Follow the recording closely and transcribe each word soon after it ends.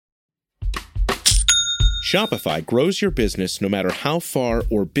Shopify grows your business no matter how far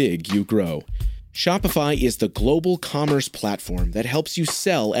or big you grow. Shopify is the global commerce platform that helps you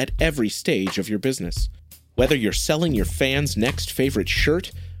sell at every stage of your business. Whether you're selling your fans' next favorite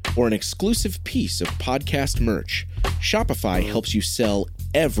shirt or an exclusive piece of podcast merch, Shopify helps you sell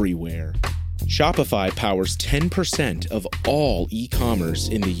everywhere. Shopify powers 10% of all e-commerce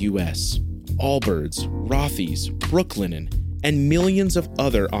in the U.S. Allbirds, Rothy's, Brooklinen, and millions of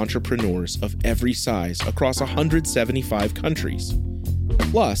other entrepreneurs of every size across 175 countries.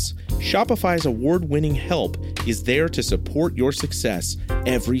 Plus, Shopify's award-winning help is there to support your success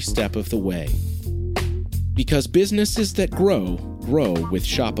every step of the way. Because businesses that grow, grow with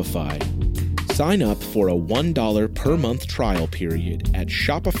Shopify. Sign up for a $1 per month trial period at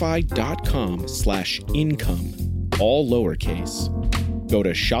shopify.com/income, all lowercase. Go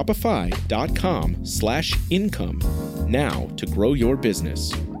to shopify.com/income now to grow your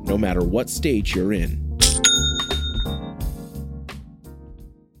business, no matter what stage you're in.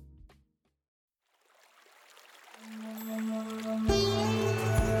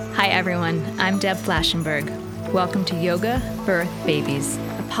 Hi everyone, I'm Deb Flashenberg. Welcome to Yoga, Birth, Babies,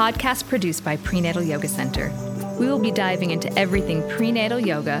 a podcast produced by Prenatal Yoga Center. We will be diving into everything prenatal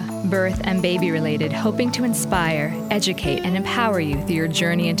yoga, birth, and baby related, hoping to inspire, educate, and empower you through your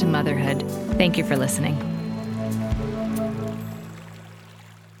journey into motherhood. Thank you for listening.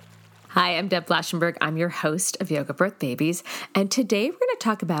 Hi, I'm Deb Flashenberg. I'm your host of Yoga Birth Babies, and today we're going to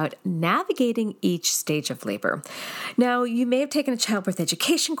talk about navigating each stage of labor. Now, you may have taken a childbirth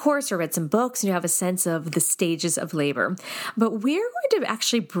education course or read some books and you have a sense of the stages of labor, but we're going to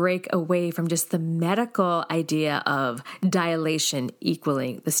actually break away from just the medical idea of dilation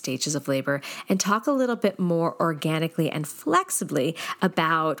equaling the stages of labor and talk a little bit more organically and flexibly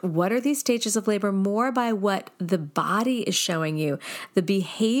about what are these stages of labor, more by what the body is showing you, the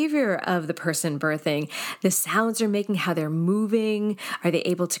behavior of the person birthing, the sounds they're making, how they're moving, are they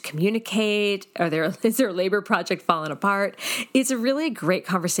able to communicate, is their labor project falling apart? It's a really great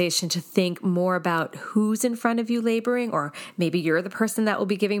conversation to think more about who's in front of you laboring, or maybe you're the person that will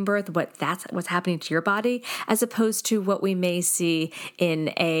be giving birth, what's happening to your body, as opposed to what we may see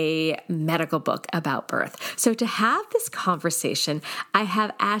in a medical book about birth. So to have this conversation, I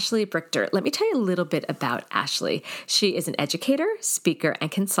have Ashley Brichter. Let me tell you a little bit about Ashley. She is an educator, speaker, and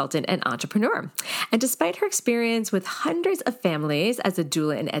consultant and entrepreneur. And despite her experience with hundreds of families as a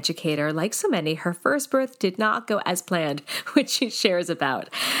doula and educator, like so many, her first birth did not go as planned, which she shares about.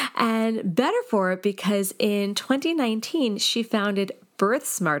 And better for it, because in 2019, she founded Birth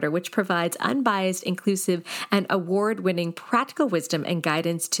Smarter, which provides unbiased, inclusive, and award-winning practical wisdom and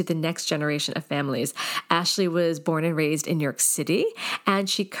guidance to the next generation of families. Ashley was born and raised in New York City, and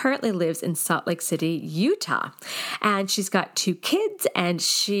she currently lives in Salt Lake City, Utah. And she's got 2 kids, and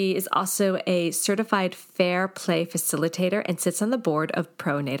she is also a certified fair play facilitator and sits on the board of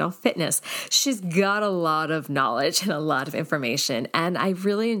Pronatal Fitness. She's got a lot of knowledge and a lot of information, and I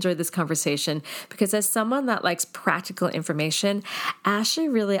really enjoyed this conversation because as someone that likes practical information, Ashley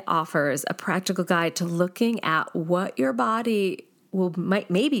really offers a practical guide to looking at what your body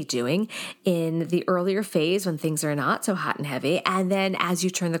may be doing in the earlier phase when things are not so hot and heavy. And then as you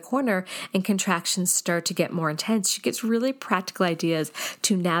turn the corner and contractions start to get more intense, she gives really practical ideas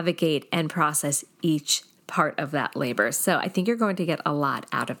to navigate and process each part of that labor. So I think you're going to get a lot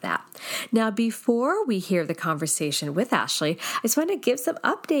out of that. Now, before we hear the conversation with Ashley, I just want to give some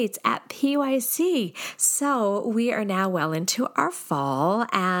updates at PYC. So we are now well into our fall,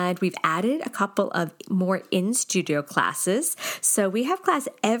 and we've added a couple of more in-studio classes. So we have class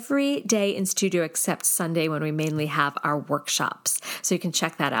every day in studio except Sunday, when we mainly have our workshops. So you can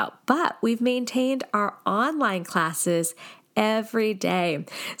check that out. But we've maintained our online classes every day.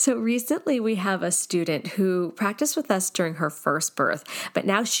 So recently we have a student who practiced with us during her first birth, but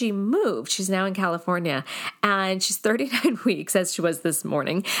now she moved. She's now in California, and she's 39 weeks, as she was this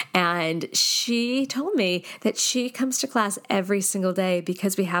morning. And she told me that she comes to class every single day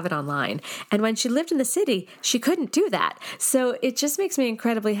because we have it online. And when she lived in the city, she couldn't do that. So it just makes me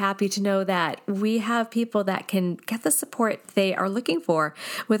incredibly happy to know that we have people that can get the support they are looking for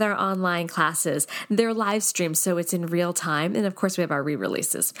with our online classes. They're live streamed, so it's in real time. And of course, we have our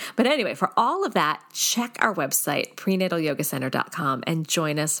re-releases. But anyway, for all of that, check our website, prenatalyogacenter.com, and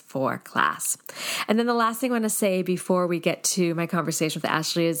join us for class. And then the last thing I want to say before we get to my conversation with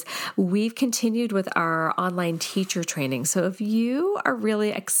Ashley is we've continued with our online teacher training. So if you are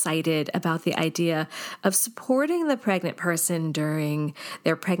really excited about the idea of supporting the pregnant person during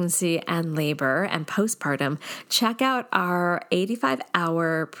their pregnancy and labor and postpartum, check out our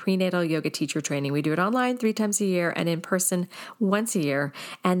 85-hour prenatal yoga teacher training. We do it online 3 times a year and in person person once a year.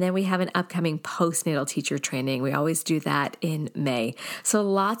 And then we have an upcoming postnatal teacher training. We always do that in May. So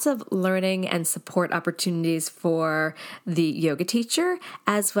lots of learning and support opportunities for the yoga teacher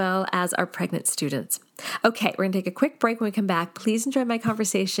as well as our pregnant students. Okay, we're going to take a quick break. When we come back, please enjoy my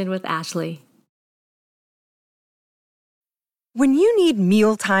conversation with Ashley. When you need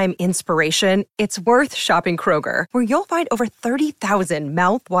mealtime inspiration, it's worth shopping Kroger, where you'll find over 30,000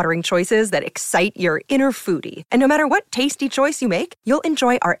 mouth-watering choices that excite your inner foodie. And no matter what tasty choice you make, you'll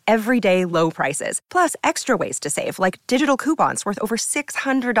enjoy our everyday low prices, plus extra ways to save, like digital coupons worth over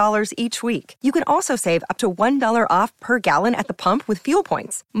 $600 each week. You can also save up to $1 off per gallon at the pump with fuel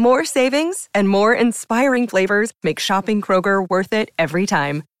points. More savings and more inspiring flavors make shopping Kroger worth it every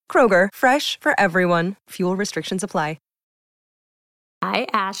time. Kroger, fresh for everyone. Fuel restrictions apply. Hi,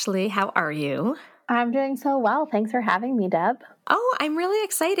 Ashley. How are you? I'm doing so well. Thanks for having me, Deb. Oh, I'm really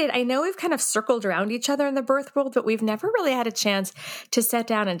excited. I know we've kind of circled around each other in the birth world, but we've never really had a chance to sit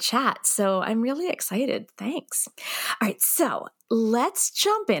down and chat. So I'm really excited. Thanks. All right. So let's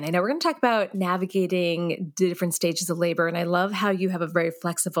jump in. I know we're going to talk about navigating the different stages of labor, and I love how you have a very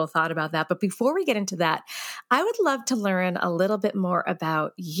flexible thought about that. But before we get into that, I would love to learn a little bit more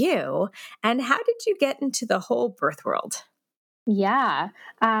about you and how did you get into the whole birth world? Yeah,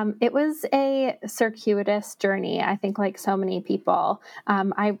 it was a circuitous journey, I think, like so many people.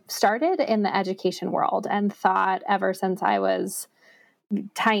 I started in the education world and thought ever since I was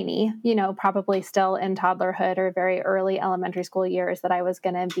tiny, probably still in toddlerhood or very early elementary school years, that I was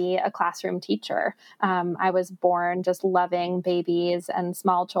going to be a classroom teacher. I was born just loving babies and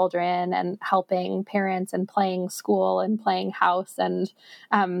small children and helping parents and playing school and playing house and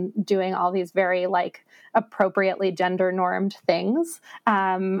doing all these very appropriately gender normed things.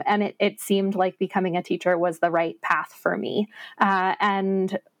 And it seemed like becoming a teacher was the right path for me.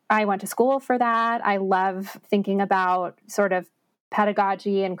 And I went to school for that. I love thinking about sort of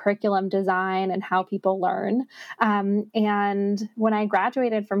pedagogy and curriculum design and how people learn. And when I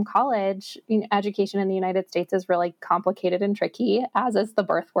graduated from college, education in the United States is really complicated and tricky, as is the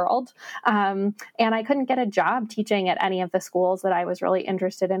birth world. And I couldn't get a job teaching at any of the schools that I was really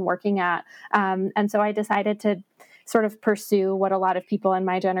interested in working at. And so I decided to sort of pursue what a lot of people in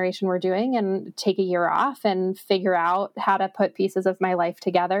my generation were doing and take a year off and figure out how to put pieces of my life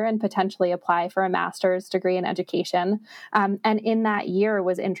together and potentially apply for a master's degree in education. And in that year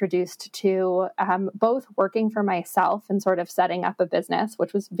was introduced to both working for myself and sort of setting up a business,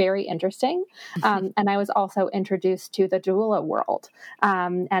 which was very interesting. And I was also introduced to the doula world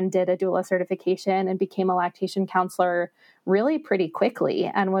and did a doula certification and became a lactation counselor really pretty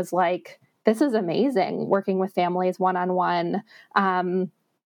quickly and was like, this is amazing, working with families one-on-one.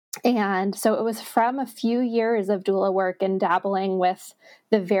 And so it was from a few years of doula work and dabbling with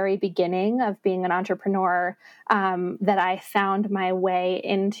the very beginning of being an entrepreneur that I found my way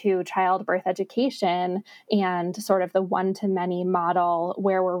into childbirth education and sort of the one-to-many model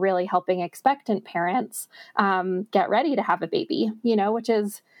where we're really helping expectant parents get ready to have a baby, which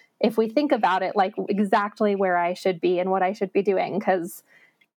is, if we think about it, like exactly where I should be and what I should be doing, because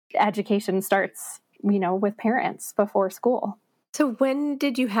education starts, with parents before school. So when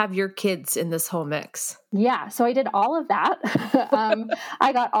did you have your kids in this whole mix? Yeah, so I did all of that.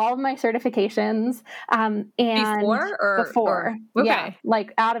 I got all of my certifications. And before. Okay. Yeah,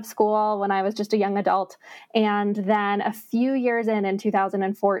 like out of school when I was just a young adult. And then a few years in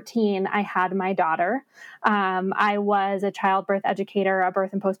 2014, I had my daughter. I was a childbirth educator, a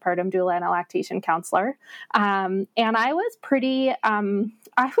birth and postpartum doula, and a lactation counselor. And I was pretty, I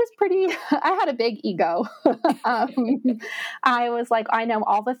had a big ego. I was like, I know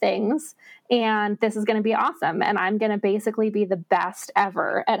all the things and this is going to be awesome. And I'm going to basically be the best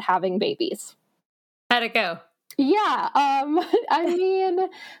ever at having babies. How'd it go? Yeah. I mean,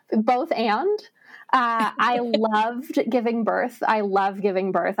 both and. I loved giving birth. I love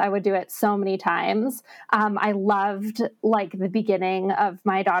giving birth. I would do it so many times. I loved the beginning of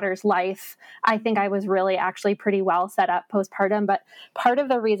my daughter's life. I think I was really actually pretty well set up postpartum, but part of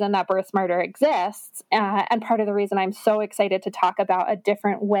the reason that Birth Smarter exists, and part of the reason I'm so excited to talk about a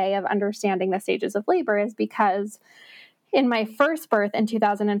different way of understanding the stages of labor is because in my first birth in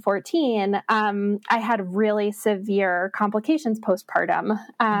 2014, I had really severe complications postpartum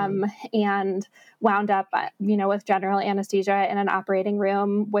and wound up, with general anesthesia in an operating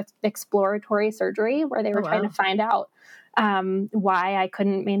room with exploratory surgery where they were trying to find out why I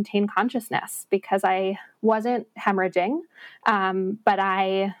couldn't maintain consciousness because I wasn't hemorrhaging, but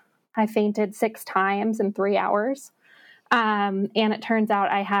I fainted 6 times in 3 hours. And it turns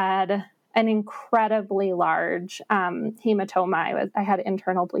out I had an incredibly large hematoma. I had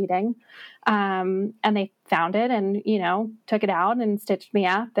internal bleeding, and they found it and, took it out and stitched me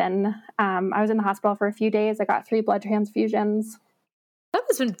up. And I was in the hospital for a few days. I got 3 blood transfusions. That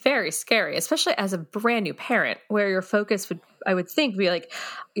must have been very scary, especially as a brand new parent, where your focus would, I would think, be like,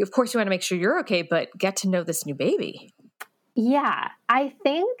 of course you want to make sure you're okay, but get to know this new baby. Yeah, I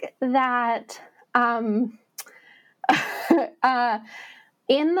think that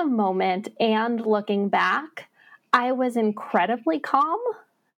in the moment and looking back, I was incredibly calm.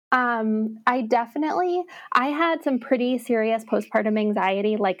 I had some pretty serious postpartum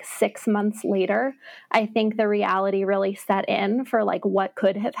anxiety like 6 months later. I think the reality really set in for like what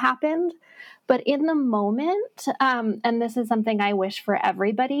could have happened. But in the moment, and this is something I wish for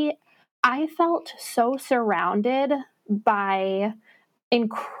everybody, I felt so surrounded by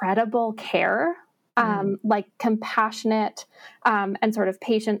incredible care, like compassionate and sort of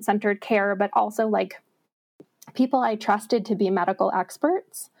patient-centered care, but also like people I trusted to be medical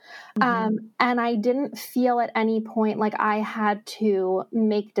experts. And I didn't feel at any point like I had to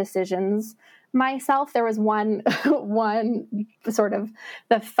make decisions myself. There was one sort of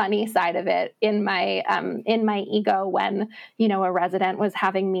the funny side of it in my ego when, a resident was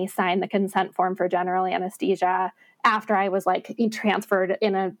having me sign the consent form for general anesthesia after I was like transferred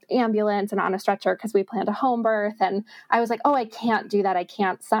in an ambulance and on a stretcher because we planned a home birth. And I was like, oh, I can't do that. I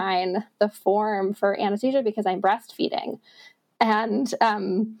can't sign the form for anesthesia because I'm breastfeeding. And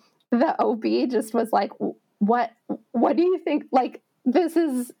the OB just was like, what do you think? Like, this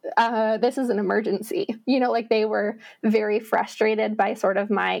is an emergency, like they were very frustrated by sort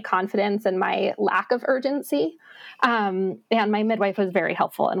of my confidence and my lack of urgency. And my midwife was very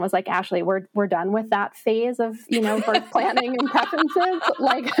helpful and was like, Ashley, we're done with that phase of, birth planning and preferences.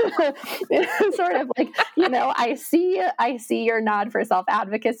 Like sort of like, I see your nod for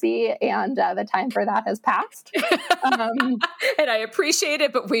self-advocacy and the time for that has passed. And I appreciate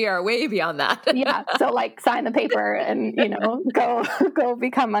it, but we are way beyond that. Yeah. So like sign the paper and, go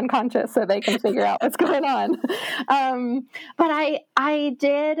become unconscious so they can figure out what's going on. But I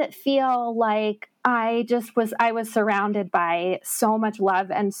did feel like I was surrounded by so much love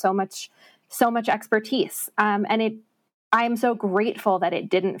and so much expertise. And I'm so grateful that it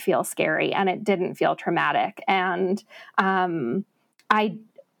didn't feel scary and it didn't feel traumatic. And I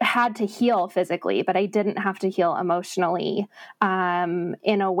had to heal physically, but I didn't have to heal emotionally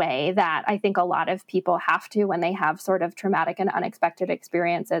in a way that I think a lot of people have to when they have sort of traumatic and unexpected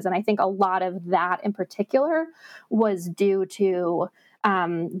experiences. And I think a lot of that in particular was due to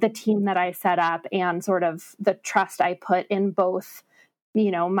the team that I set up and sort of the trust I put in both,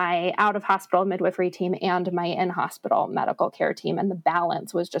 my out-of-hospital midwifery team and my in-hospital medical care team. And the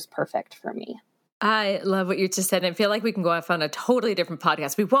balance was just perfect for me. I love what you just said. And I feel like we can go off on a totally different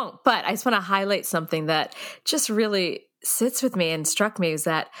podcast. We won't, but I just want to highlight something that just really sits with me and struck me is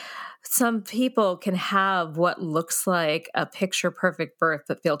that some people can have what looks like a picture perfect birth,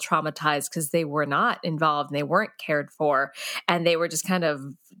 but feel traumatized because they were not involved and they weren't cared for and they were just kind of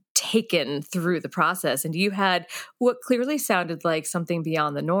taken through the process. And you had what clearly sounded like something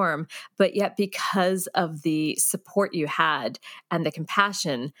beyond the norm, but yet because of the support you had and the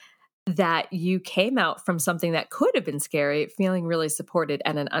compassion, that you came out from something that could have been scary, feeling really supported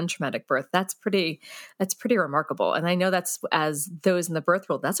and an untraumatic birth. That's pretty remarkable. And I know that's, as those in the birth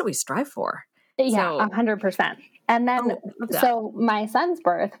world, that's what we strive for. Yeah, 100%. And then, so my son's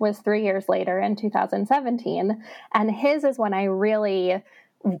birth was 3 years later in 2017. And his is when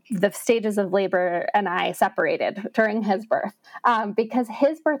the stages of labor and I separated during his birth because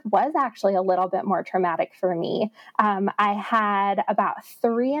his birth was actually a little bit more traumatic for me. I had about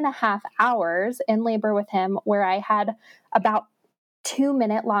 3.5 hours in labor with him where I had about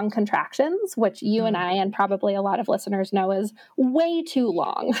 2-minute long contractions, which you and I and probably a lot of listeners know is way too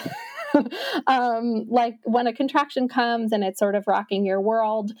long. Like when a contraction comes and it's sort of rocking your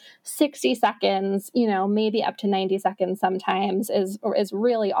world, 60 seconds, maybe up to 90 seconds sometimes is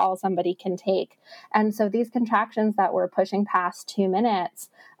really all somebody can take. And so these contractions that were pushing past 2 minutes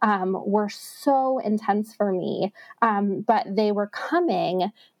were so intense for me, but they were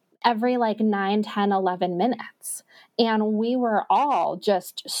coming every like 9, 10, 11 minutes. And we were all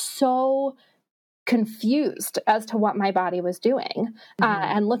just so confused as to what my body was doing.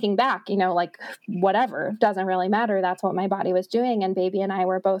 And looking back, like whatever, doesn't really matter. That's what my body was doing. And baby and I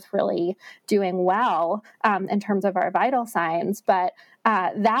were both really doing well in terms of our vital signs. But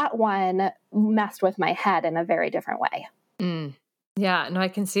that one messed with my head in a very different way. Yeah, no, I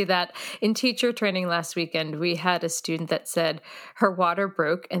can see that. In teacher training last weekend, we had a student that said her water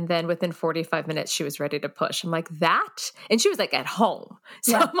broke and then within 45 minutes she was ready to push. I'm like, that? And she was like at home.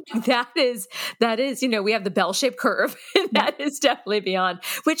 So Yeah. I'm like, that is, we have the bell-shaped curve and that is definitely beyond,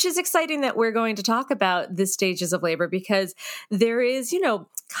 which is exciting that we're going to talk about the stages of labor because there is,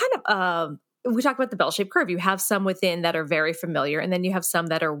 kind of we talk about the bell-shaped curve. You have some within that are very familiar, and then you have some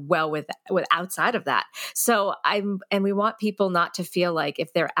that are well with outside of that. So we want people not to feel like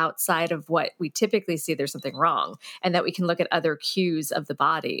if they're outside of what we typically see, there's something wrong, and that we can look at other cues of the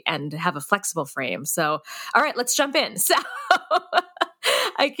body and have a flexible frame. So, all right, let's jump in. So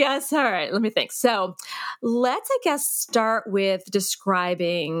I guess, all right, let me think. So let's, start with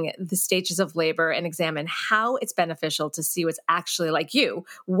describing the stages of labor and examine how it's beneficial to see what's actually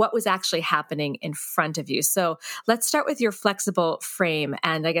what was actually happening in front of you. So let's start with your flexible frame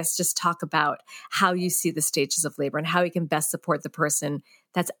and just talk about how you see the stages of labor and how you can best support the person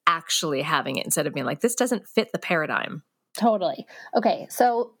that's actually having it instead of being like, this doesn't fit the paradigm. Totally. Okay.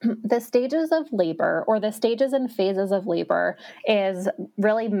 So the stages of labor or the stages and phases of labor is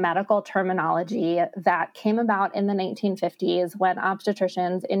really medical terminology that came about in the 1950s when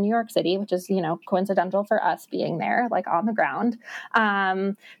obstetricians in New York City, which is, coincidental for us being there, like on the ground,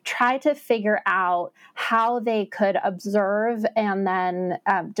 tried to figure out how they could observe and then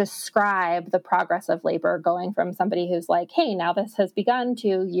describe the progress of labor going from somebody who's like, hey, now this has begun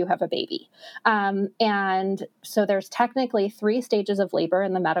to you have a baby. And so there's technically 3 stages of labor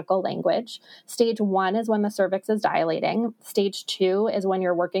in the medical language. Stage 1 is when the cervix is dilating. Stage 2 is when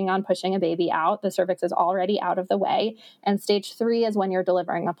you're working on pushing a baby out. The cervix is already out of the way. And stage 3 is when you're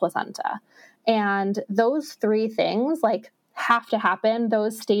delivering a placenta. And those 3 things have to happen.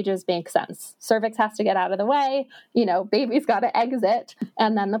 Those stages make sense. Cervix has to get out of the way, baby's got to exit,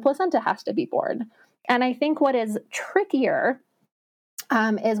 and then the placenta has to be born. And I think what is trickier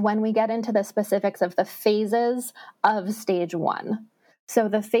is when we get into the specifics of the phases of stage 1. So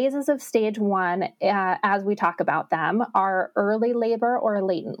the phases of stage 1, as we talk about them, are early labor or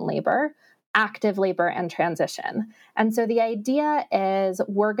latent labor, active labor, and transition. And so the idea is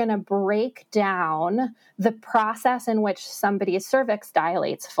we're going to break down the process in which somebody's cervix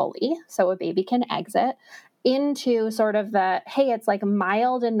dilates fully, so a baby can exit, into sort of the, hey, it's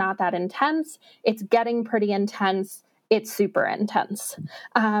mild and not that intense. It's getting pretty intense. It's super intense.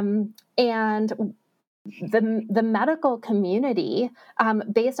 And the medical community,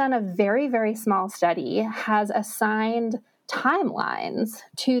 based on a very, very small study, has assigned timelines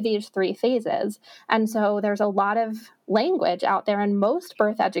to these 3 phases. And so there's a lot of language out there, and most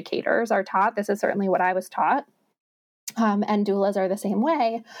birth educators are taught, this is certainly what I was taught, and doulas are the same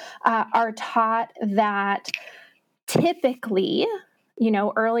way, are taught that typically,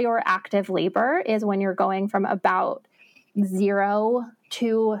 early or active labor is when you're going from about 0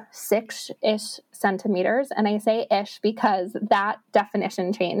 to 6-ish centimeters. And I say ish because that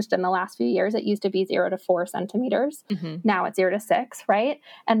definition changed in the last few years. It used to be 0 to 4 centimeters. Mm-hmm. Now it's 0 to 6, right?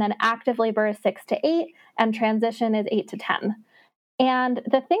 And then active labor is 6 to 8 and transition is 8 to 10. And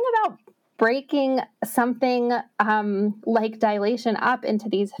the thing about breaking something like dilation up into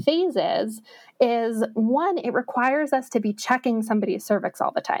these phases is, 1, it requires us to be checking somebody's cervix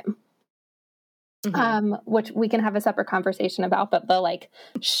all the time. Mm-hmm. Which we can have a separate conversation about, but the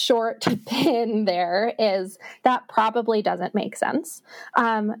short pin there is that probably doesn't make sense.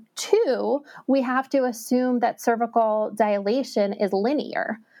 2, we have to assume that cervical dilation is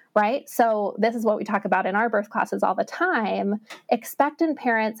linear, right? So this is what we talk about in our birth classes all the time. Expectant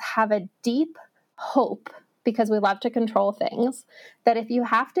parents have a deep hope, because we love to control things, that if you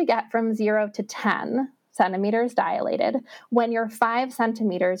have to get from 0 to 10 centimeters dilated, when you're 5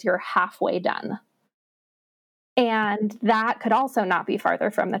 centimeters, you're halfway done. And that could also not be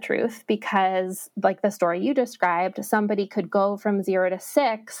farther from the truth, because the story you described, somebody could go from 0 to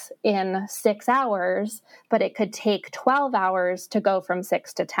 6 in 6 hours, but it could take 12 hours to go from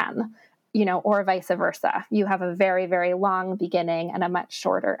 6 to 10, or vice versa. You have a very, very long beginning and a much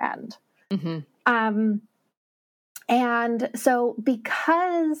shorter end. Mm-hmm. And so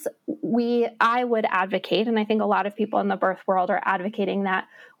because I would advocate, and I think a lot of people in the birth world are advocating, that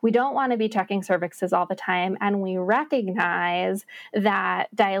we don't want to be checking cervixes all the time. And we recognize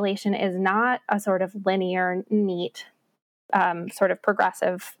that dilation is not a sort of linear, neat, sort of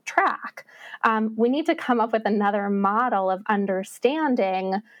progressive track. We need to come up with another model of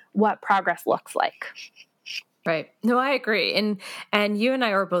understanding what progress looks like. Right. No, I agree. And you and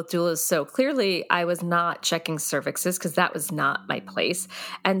I are both doulas. So clearly I was not checking cervixes because that was not my place.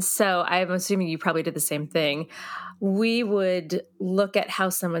 And so I'm assuming you probably did the same thing. we would look at how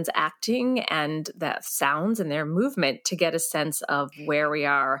someone's acting and that sounds and their movement to get a sense of where we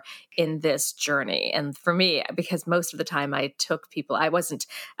are in this journey. And for me, because most of the time I took people, I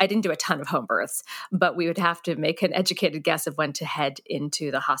didn't do a ton of home births, but we would have to make an educated guess of when to head into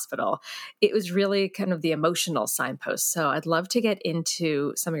the hospital. It was really kind of the emotional signpost. So I'd love to get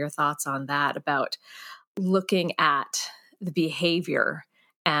into some of your thoughts on that, about looking at the behavior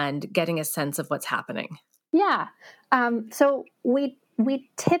and getting a sense of what's happening. Yeah. So we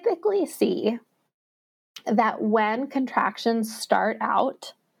typically see that when contractions start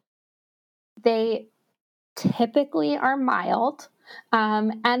out, they typically are mild,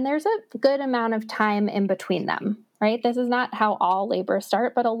 and there's a good amount of time in between them, right? This is not how all labors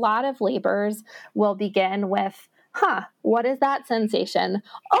start, but a lot of labors will begin with, what is that sensation?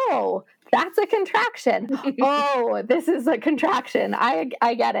 Oh, that's a contraction. Oh, this is a contraction.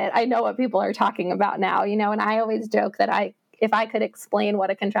 I get it. I know what people are talking about now, and I always joke that if I could explain what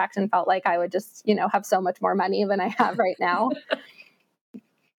a contraction felt like, I would just, have so much more money than I have right now.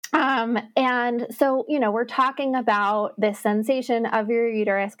 And so, we're talking about this sensation of your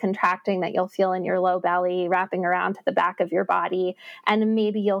uterus contracting that you'll feel in your low belly, wrapping around to the back of your body. And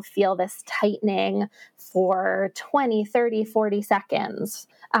maybe you'll feel this tightening for 20, 30, 40 seconds.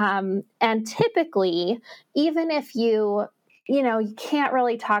 And typically, even if you can't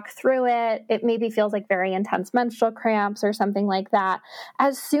really talk through it, it maybe feels like very intense menstrual cramps or something like that.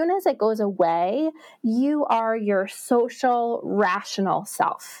 As soon as it goes away, you are your social, rational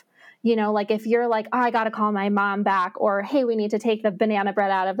self. Like if you're like, oh, I got to call my mom back, or, hey, we need to take the banana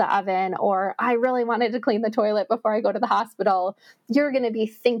bread out of the oven, or I really wanted to clean the toilet before I go to the hospital, you're going to be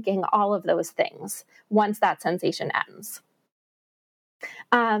thinking all of those things once that sensation ends.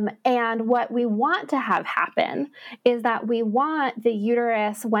 And what we want to have happen is that we want the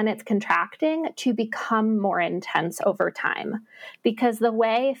uterus, when it's contracting, to become more intense over time. Because the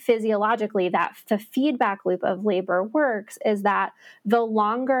way physiologically that the feedback loop of labor works is that the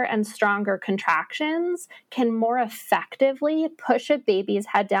longer and stronger contractions can more effectively push a baby's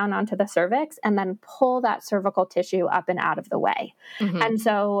head down onto the cervix and then pull that cervical tissue up and out of the way. Mm-hmm. And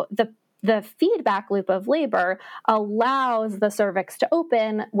so the feedback loop of labor allows the cervix to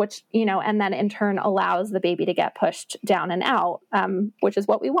open, which, and then in turn allows the baby to get pushed down and out, which is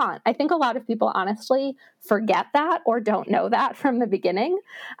what we want. I think a lot of people honestly forget that or don't know that from the beginning.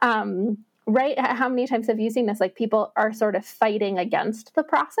 Right? How many times have you seen this? Like people are sort of fighting against the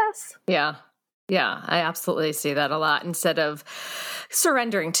process. Yeah. Yeah, I absolutely see that a lot instead of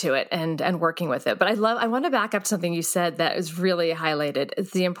surrendering to it and working with it. But I want to back up to something you said that is really highlighted.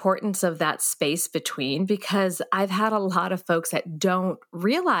 It's the importance of that space between, because I've had a lot of folks that don't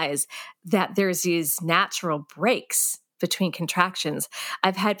realize that there's these natural breaks between contractions.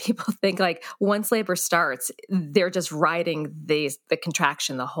 I've had people think like once labor starts, they're just riding the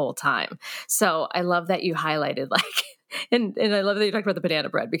contraction the whole time. So I love that you highlighted and I love that you talked about the banana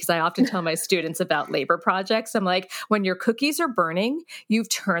bread, because I often tell my students about labor projects. I'm like, when your cookies are burning, you've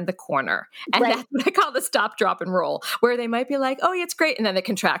turned the corner. And That's what I call the stop, drop, and roll, where they might be like, oh, yeah, it's great. And then the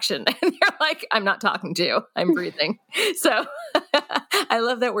contraction. And they're like, I'm not talking to you. I'm breathing. So I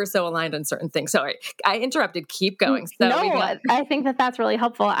love that we're so aligned on certain things. Sorry, I interrupted. Keep going. So I think that that's really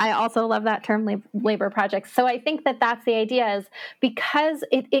helpful. I also love that term labor projects. So I think that that's the idea, is because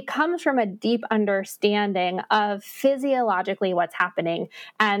it comes from a deep understanding of physiologically what's happening,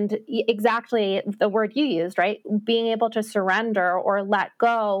 and exactly the word you used, right? Being able to surrender or let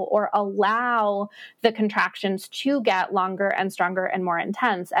go or allow the contractions to get longer and stronger and more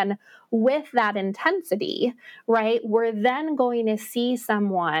intense. And with that intensity, right, we're then going to see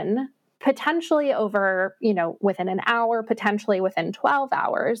someone potentially over, within an hour, potentially within 12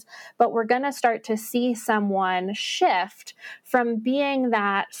 hours, but we're going to start to see someone shift from being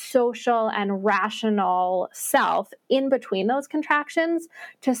that social and rational self in between those contractions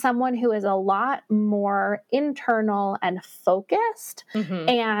to someone who is a lot more internal and focused. Mm-hmm.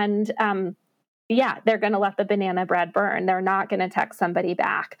 And, they're going to let the banana bread burn. They're not going to text somebody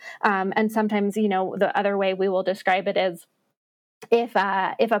back. And sometimes, the other way we will describe it is, if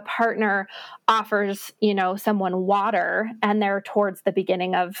a partner offers, someone water and they're towards the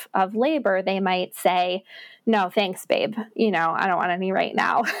beginning of labor, they might say, no, thanks, babe. I don't want any right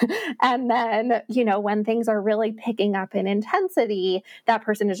now. And then, when things are really picking up in intensity, that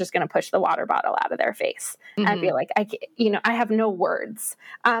person is just going to push the water bottle out of their face. Mm-hmm. And be like, I have no words.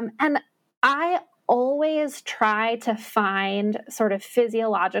 And I always try to find sort of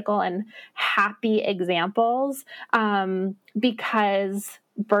physiological and happy examples, because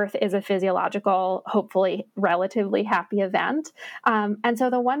birth is a physiological, hopefully relatively happy event. And so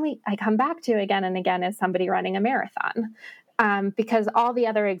the one I come back to again and again is somebody running a marathon. Because all the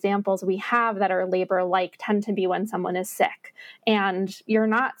other examples we have that are labor-like tend to be when someone is sick. And you're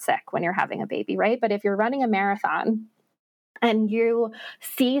not sick when you're having a baby, right? But if you're running a marathon and you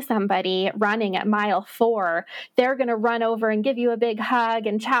see somebody running at mile 4, they're going to run over and give you a big hug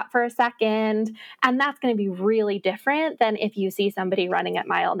and chat for a second. And that's going to be really different than if you see somebody running at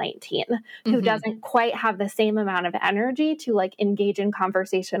mile 19 who doesn't quite have the same amount of energy to like engage in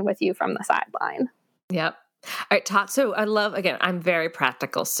conversation with you from the sideline. Yep. All right, so I love, again, I'm very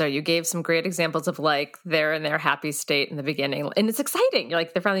practical. So you gave some great examples of like they're in their happy state in the beginning and it's exciting. You're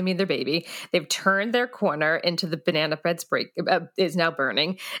like, they're finally meeting their baby. They've turned their corner into the banana bread's is now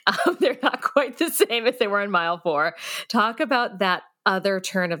burning. They're not quite the same as they were in mile 4. Talk about that other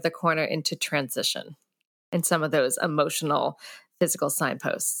turn of the corner into transition and some of those emotional physical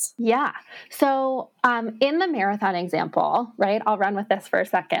signposts. Yeah. So in the marathon example, right, I'll run with this for a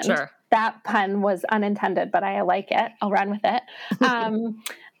second. Sure. That pun was unintended, but I like it. I'll run with it.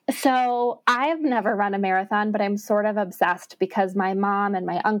 So I've never run a marathon, but I'm sort of obsessed because my mom and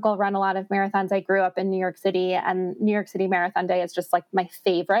my uncle run a lot of marathons. I grew up in New York City, and New York City Marathon Day is just like my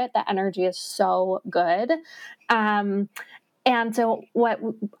favorite. The energy is so good. And so what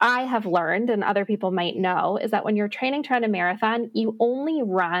I have learned, and other people might know, is that when you're training to run a marathon, you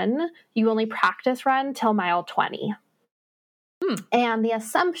only practice run till mile 20. And the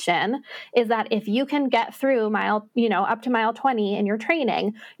assumption is that if you can get through up to mile 20 in your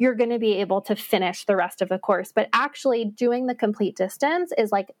training, you're going to be able to finish the rest of the course. But actually doing the complete distance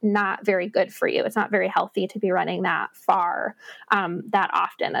is like not very good for you. It's not very healthy to be running that far, that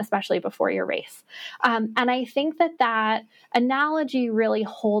often, especially before your race. And I think that analogy really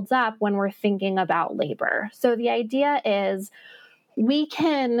holds up when we're thinking about labor. So the idea is we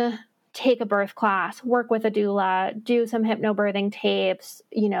can take a birth class, work with a doula, do some hypnobirthing tapes,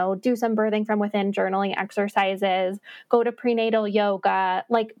 do some birthing from within journaling exercises, go to prenatal yoga,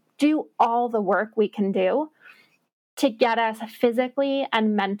 like do all the work we can do to get us physically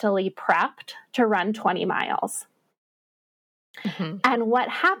and mentally prepped to run 20 miles. And what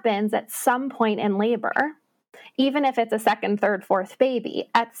happens at some point in labor, even if it's a second, third, fourth baby,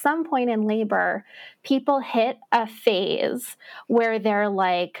 at some point in labor, people hit a phase where they're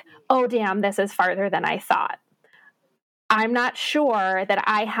like, oh, damn, this is farther than I thought. I'm not sure that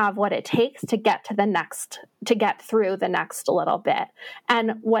I have what it takes to get through the next little bit.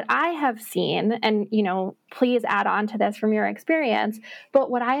 And what I have seen, and, please add on to this from your experience, but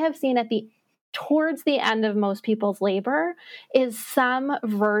what I have seen towards the end of most people's labor is some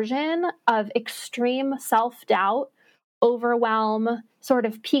version of extreme self-doubt, overwhelm, sort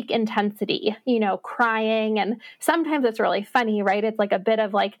of peak intensity, crying. And sometimes it's really funny, right? It's like a bit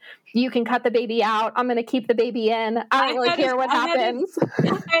of like, you can cut the baby out. I'm going to keep the baby in. I don't really care what happens.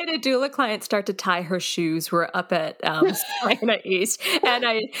 I had a doula client start to tie her shoes. We're up at Salina East. And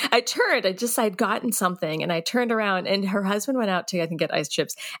I'd gotten something and I turned around and her husband went out to, I think, get ice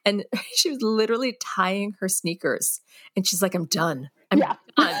chips. And she was literally tying her sneakers. And she's like, I'm done. I'm done.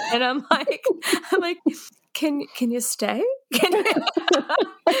 And I'm like, can you stay?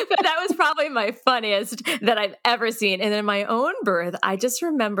 But that was probably my funniest that I've ever seen. And in my own birth, I just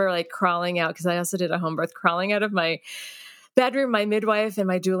remember like crawling out, because I also did a home birth, crawling out of my bedroom. My midwife and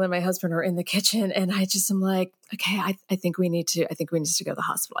my doula and my husband are in the kitchen. And I just am like, okay, I think we need to go to the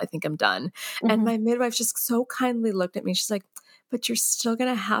hospital. I think I'm done. And my midwife just so kindly looked at me. She's like, but you're still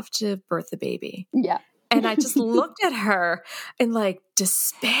going to have to birth the baby. Yeah. And I just looked at her in like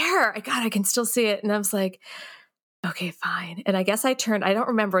despair. I can still see it. And I was like, okay, fine. And I guess I don't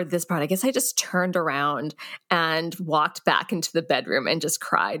remember this part. I guess I just turned around and walked back into the bedroom and just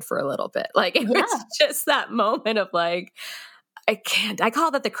cried for a little bit. Like it was just that moment of like, I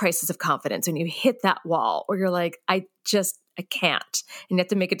call that the crisis of confidence. When you hit that wall where you're like, I can't. And you have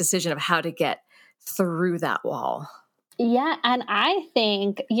to make a decision of how to get through that wall. Yeah. And I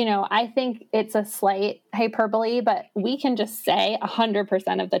think it's a slight hyperbole, but we can just say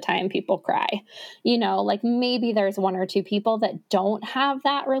 100% of the time people cry, like maybe there's one or two people that don't have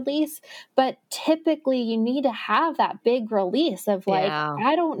that release, but typically you need to have that big release of like,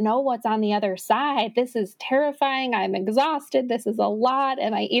 I don't know what's on the other side. This is terrifying. I'm exhausted. This is a lot.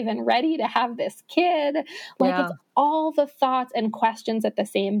 Am I even ready to have this kid? It's all the thoughts and questions at the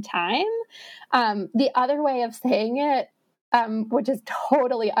same time. The other way of saying it, which is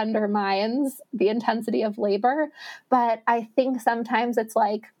totally undermines the intensity of labor, but I think sometimes it's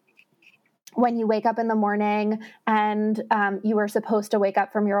like when you wake up in the morning and you were supposed to wake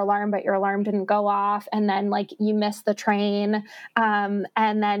up from your alarm, but your alarm didn't go off. And then like you missed the train and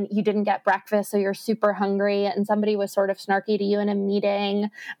then you didn't get breakfast. So you're super hungry and somebody was sort of snarky to you in a meeting.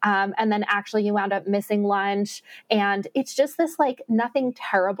 And then actually you wound up missing lunch. And it's just this like nothing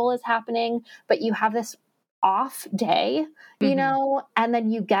terrible is happening, but you have this off day, you know, and then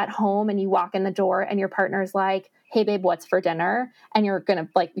you get home and you walk in the door and your partner's like, hey babe, what's for dinner? And you're going to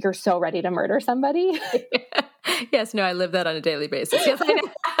like, you're so ready to murder somebody. Yes. No, I live that on a daily basis. Yes, I know.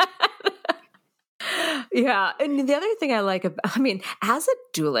 Yeah. And the other thing I like about, as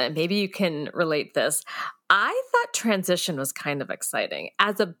a doula, maybe you can relate this. I thought transition was kind of exciting.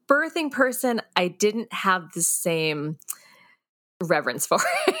 As a birthing person, I didn't have the same reverence for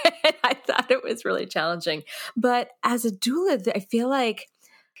it. I thought it was really challenging. But as a doula, I feel like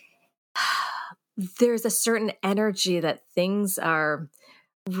there's a certain energy that things are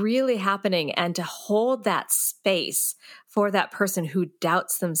really happening, and to hold that space for that person who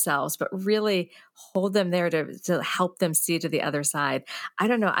doubts themselves, but really hold them there to help them see to the other side. I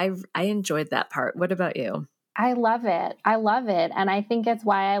don't know. I enjoyed that part. What about you? I love it. I love it. And I think it's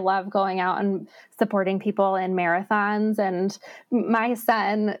why I love going out and supporting people in marathons. And my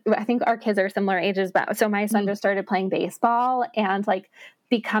son, I think our kids are similar ages, but so my son just started playing baseball and like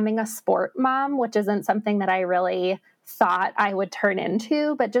becoming a sport mom, which isn't something that I really thought I would turn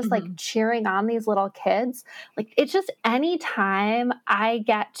into, but just like cheering on these little kids. Like it's just anytime I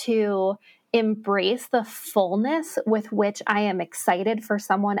get to embrace the fullness with which I am excited for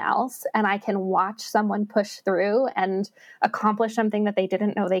someone else and I can watch someone push through and accomplish something that they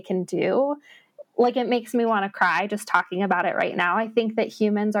didn't know they can do. Like it makes me want to cry just talking about it right now. I think that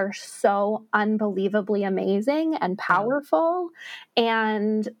humans are so unbelievably amazing and powerful.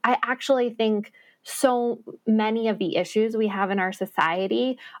 And I actually think so many of the issues we have in our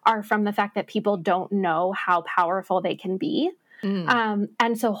society are from the fact that people don't know how powerful they can be.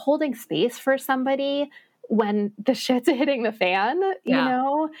 And so holding space for somebody when the shit's hitting the fan, you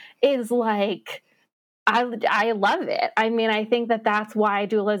know, is like, I love it. I mean, I think that that's why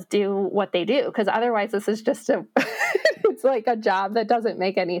doulas do what they do, because otherwise this is just it's like a job that doesn't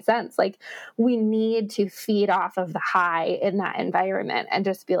make any sense. Like we need to feed off of the high in that environment and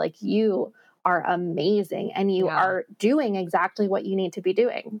just be like, you are amazing and you are doing exactly what you need to be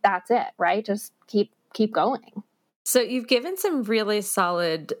doing. That's it, right? Just keep going. So you've given some really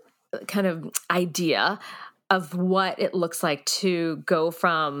solid kind of idea of what it looks like to go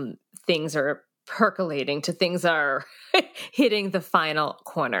from things are percolating to things are hitting the final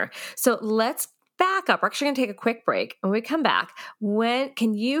corner. So let's back up. We're actually going to take a quick break. When we come back,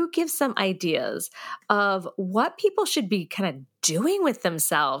 can you give some ideas of what people should be kind of doing with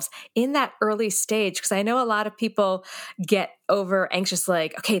themselves in that early stage? Because I know a lot of people get over anxious,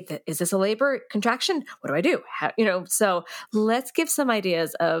 like, okay, is this a labor contraction? What do I do? So let's give some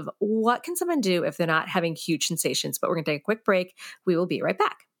ideas of what can someone do if they're not having huge sensations. But we're going to take a quick break. We will be right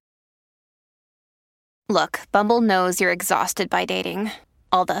back. Look, Bumble knows you're exhausted by dating.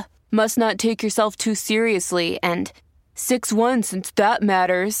 All the must not take yourself too seriously and 6'1" since that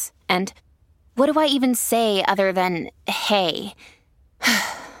matters. And what do I even say other than, hey?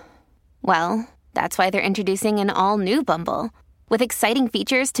 Well, that's why they're introducing an all-new Bumble with exciting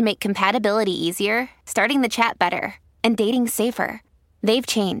features to make compatibility easier, starting the chat better, and dating safer. They've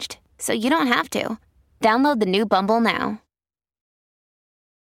changed, so you don't have to. Download the new Bumble now.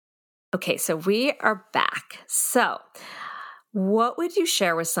 Okay, so we are back. So what would you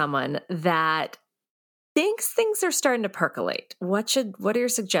share with someone that thinks things are starting to percolate? What are your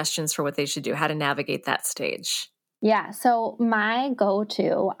suggestions for what they should do, how to navigate that stage? Yeah. So my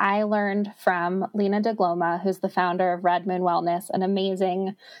go-to, I learned from Lena DeGloma, who's the founder of Red Moon Wellness, an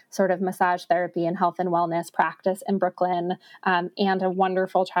amazing sort of massage therapy and health and wellness practice in Brooklyn, and a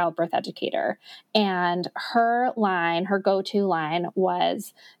wonderful childbirth educator. And her go-to line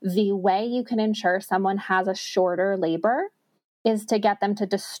was, the way you can ensure someone has a shorter labor is to get them to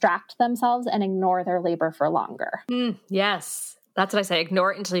distract themselves and ignore their labor for longer. Yes. That's what I say.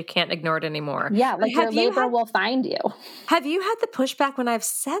 Ignore it until you can't ignore it anymore. Yeah, like your labor will find you. Have you had the pushback when I've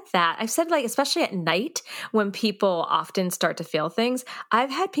said that? I've said, like, especially at night when people often start to feel things, I've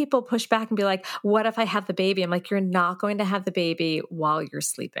had people push back and be like, what if I have the baby? I'm like, you're not going to have the baby while you're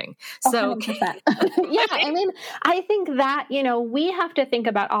sleeping. So, 100%. Yeah, I mean, I think that, we have to think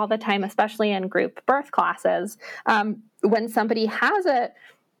about all the time, especially in group birth classes, when somebody has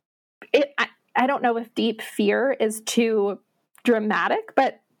I don't know if deep fear is too dramatic,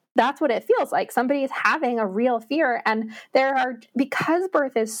 but that's what it feels like. Somebody's having a real fear, and because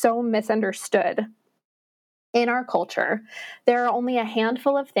birth is so misunderstood, in our culture, there are only a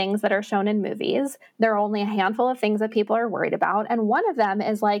handful of things that are shown in movies. There are only a handful of things that people are worried about. And one of them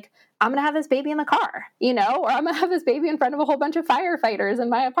is like, I'm going to have this baby in the car, or I'm going to have this baby in front of a whole bunch of firefighters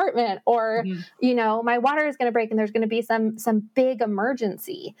in my apartment, or, my water is going to break and there's going to be some big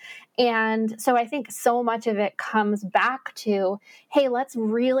emergency. And so I think so much of it comes back to, hey, let's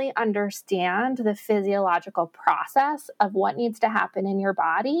really understand the physiological process of what needs to happen in your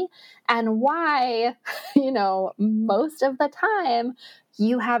body and why, most of the time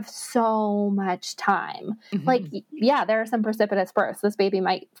you have so much time. Like, yeah, there are some precipitous births. This baby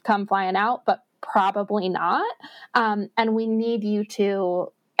might come flying out, but probably not. And we need you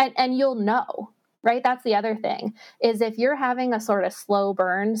to, and you'll know, right? That's the other thing is if you're having a sort of slow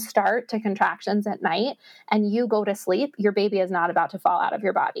burn start to contractions at night and you go to sleep, your baby is not about to fall out of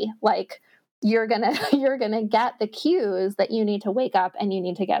your body. Like, you're going to get the cues that you need to wake up and you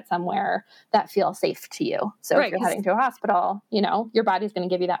need to get somewhere that feels safe to you. So if you're heading to a hospital, your body's going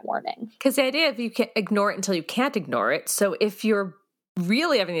to give you that warning. Because the idea of you can't ignore it until you can't ignore it. So if you're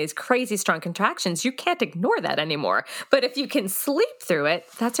really having these crazy strong contractions, you can't ignore that anymore. But if you can sleep through it,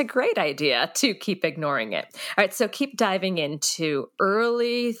 that's a great idea to keep ignoring it. All right. So keep diving into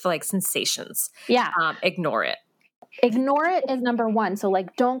early sensations. Yeah. Ignore it. Ignore it is number one. So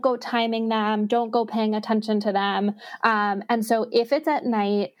don't go timing them. Don't go paying attention to them. And so if it's at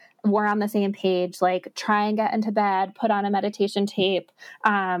night, we're on the same page, try and get into bed, put on a meditation tape,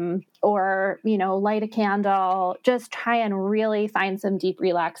 or, light a candle, just try and really find some deep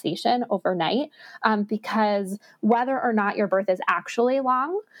relaxation overnight. Because whether or not your birth is actually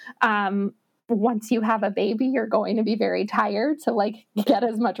long, once you have a baby, you're going to be very tired. So get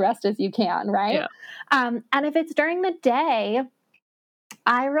as much rest as you can. Right. Yeah. And if it's during the day,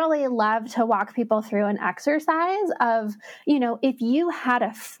 I really love to walk people through an exercise of, if you had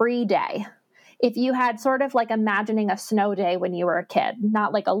a free day, if you had sort of imagining a snow day when you were a kid,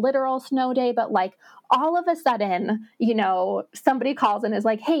 not a literal snow day, but all of a sudden, somebody calls and is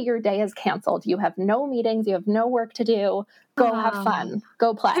like, hey, your day is canceled. You have no meetings. You have no work to do. Go have fun.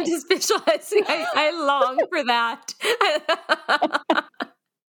 Go play. I'm just visualizing. I long for that.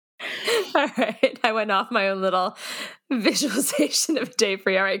 All right. I went off my own little visualization of a day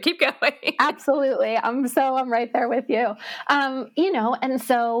free. All right. Keep going. Absolutely. I'm right there with you. And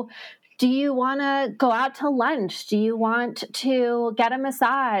so do you want to go out to lunch? Do you want to get a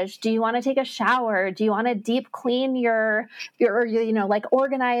massage? Do you want to take a shower? Do you want to deep clean your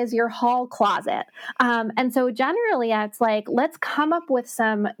organize your hall closet? And so generally it's let's come up with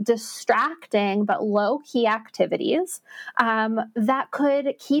some distracting but low key activities that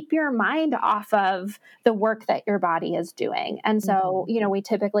could keep your mind off of the work that your body is doing. And so, we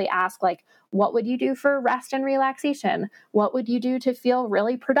typically ask what would you do for rest and relaxation? What would you do to feel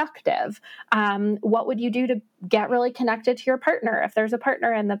really productive? What would you do to get really connected to your partner if there's a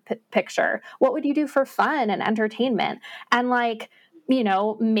partner in the picture? What would you do for fun and entertainment? And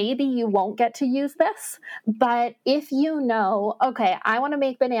maybe you won't get to use this, but if okay, I want to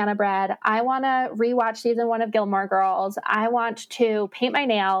make banana bread. I want to rewatch season 1 of Gilmore Girls. I want to paint my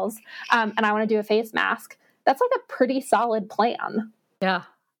nails, and I want to do a face mask. That's a pretty solid plan. Yeah.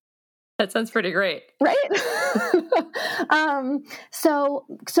 That sounds pretty great. Right? So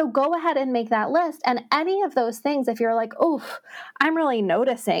go ahead and make that list. And any of those things, if you're oof, I'm really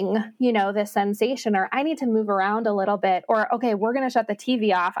noticing, this sensation, or I need to move around a little bit, or, okay, we're going to shut the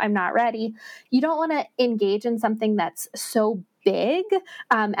TV off. I'm not ready. You don't want to engage in something that's so big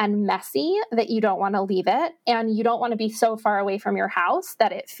and messy that you don't want to leave it. And you don't want to be so far away from your house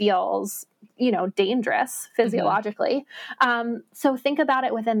that it feels dangerous physiologically. So think about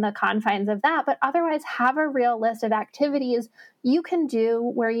it within the confines of that, but otherwise have a real list of activities you can do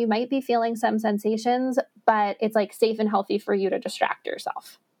where you might be feeling some sensations, but it's safe and healthy for you to distract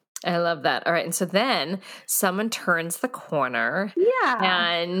yourself. I love that. All right. And so then someone turns the corner. Yeah.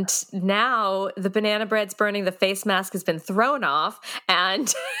 And now the banana bread's burning, the face mask has been thrown off,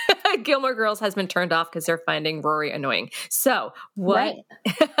 and Gilmore Girls has been turned off because they're finding Rory annoying. So what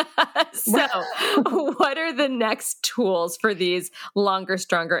what are the next tools for these longer,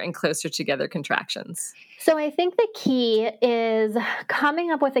 stronger, and closer together contractions? So I think the key is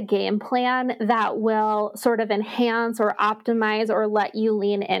coming up with a game plan that will sort of enhance or optimize or let you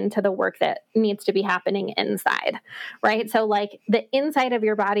lean into the work that needs to be happening inside, right? So the inside of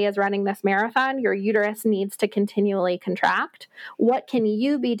your body is running this marathon. Your uterus needs to continually contract. What can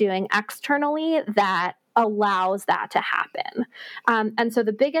you be doing externally that allows that to happen. And so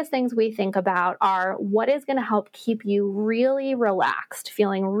the biggest things we think about are what is going to help keep you really relaxed,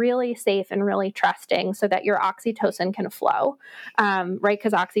 feeling really safe and really trusting so that your oxytocin can flow, right?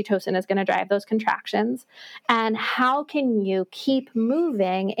 Because oxytocin is going to drive those contractions. And how can you keep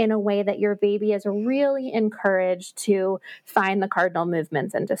moving in a way that your baby is really encouraged to find the cardinal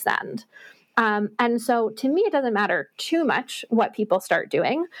movements and descend? And so to me, it doesn't matter too much what people start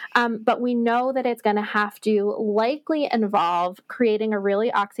doing, but we know that it's going to have to likely involve creating a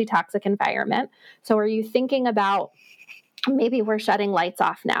really oxytoxic environment. So are you thinking about maybe we're shutting lights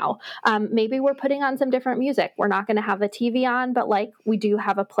off now. Maybe we're putting on some different music. We're not going to have the TV on, but like we do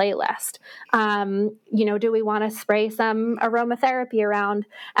have a playlist. Do we want to spray some aromatherapy around?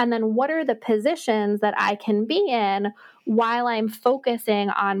 And then what are the positions that I can be in while I'm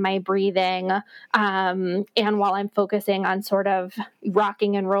focusing on my breathing and while I'm focusing on sort of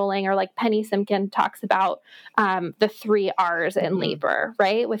rocking and rolling, or like Penny Simkin talks about the 3 R's in labor,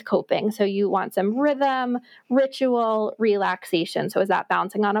 right, with coping. So you want some rhythm, ritual, relaxation. So is that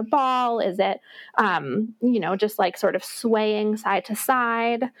bouncing on a ball? Is it, just like sort of swaying side to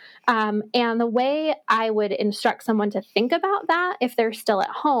side? And the way I would instruct someone to think about that if they're still at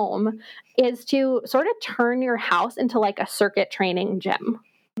home is to sort of turn your house into like a circuit training gym.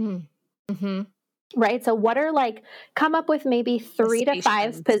 Mm-hmm. Right? So what are come up with maybe 3 to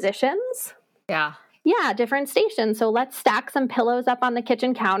 5 positions. Yeah, different stations. So let's stack some pillows up on the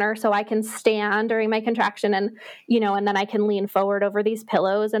kitchen counter so I can stand during my contraction and then I can lean forward over these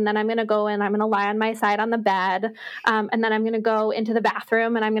pillows. And then I'm going to go and I'm going to lie on my side on the bed. And then I'm going to go into the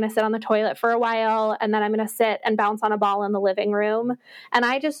bathroom and I'm going to sit on the toilet for a while. And then I'm going to sit and bounce on a ball in the living room. And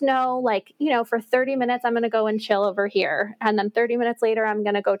I just know for 30 minutes, I'm going to go and chill over here. And then 30 minutes later, I'm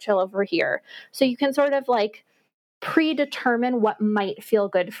going to go chill over here. So you can sort of predetermine what might feel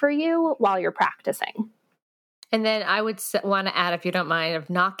good for you while you're practicing. And then I would want to add, if you don't mind, of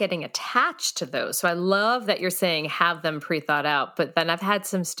not getting attached to those. So I love that you're saying have them pre-thought out, but then I've had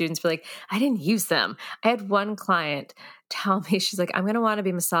some students be like, I didn't use them. I had one client tell me, she's like, I'm going to want to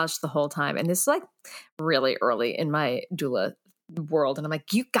be massaged the whole time. And this is really early in my doula world. And I'm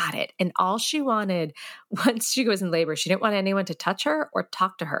like, you got it. And all she wanted once she goes in labor, she didn't want anyone to touch her or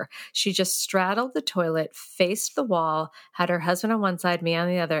talk to her. She just straddled the toilet, faced the wall, had her husband on one side, me on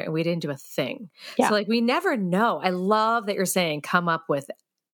the other, and we didn't do a thing. Yeah. So we never know. I love that you're saying come up with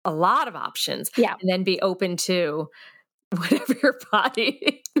a lot of options and then be open to whatever your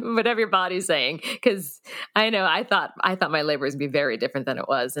body's saying. Cause I know I thought my labor was going to be very different than it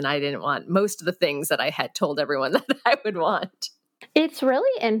was. And I didn't want most of the things that I had told everyone that I would want. It's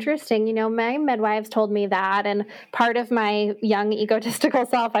really interesting. My midwives told me that, and part of my young egotistical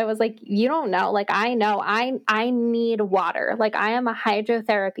self, I was like, you don't know. I know I need water. I am a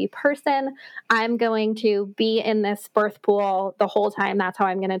hydrotherapy person. I'm going to be in this birth pool the whole time. That's how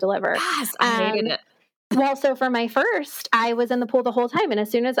I'm going to deliver. Yes, I hated it. Well, so for my first, I was in the pool the whole time. And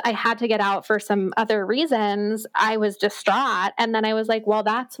as soon as I had to get out for some other reasons, I was distraught. And then I was like, well,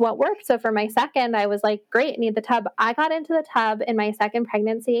 that's what worked. So for my second, I was like, great, need the tub. I got into the tub in my second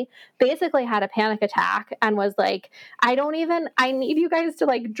pregnancy, basically had a panic attack and was like, I need you guys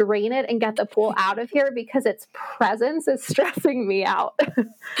to drain it and get the pool out of here because its presence is stressing me out.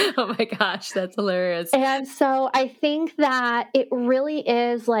 Oh my gosh, that's hilarious. And so I think that it really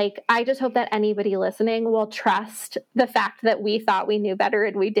is I just hope that anybody listening will trust the fact that we thought we knew better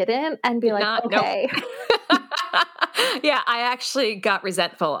and we didn't, and be okay. Yeah, I actually got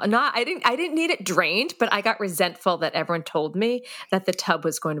resentful. I didn't need it drained, but I got resentful that everyone told me that the tub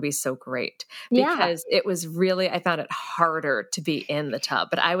was going to be so great because it was really, I found it harder to be in the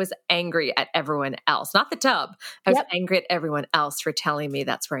tub, but I was angry at everyone else, not the tub. I was angry at everyone else for telling me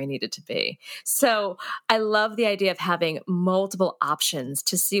that's where I needed to be. So I love the idea of having multiple options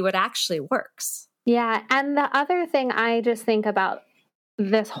to see what actually works. Yeah. And the other thing I just think about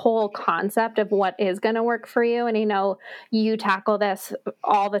this whole concept of what is going to work for you. And you tackle this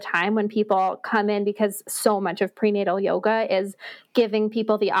all the time when people come in, because so much of prenatal yoga is giving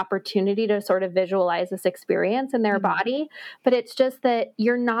people the opportunity to sort of visualize this experience in their body. But it's just that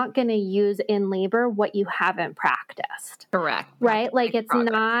you're not going to use in labor what you haven't practiced. Correct. Right?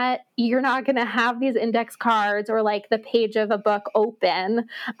 You're not going to have these index cards or the page of a book open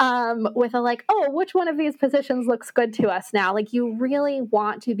with which one of these positions looks good to us now? You really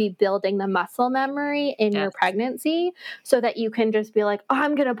want to be building the muscle memory in your pregnancy so that you can just be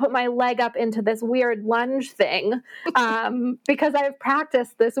I'm going to put my leg up into this weird lunge thing because I've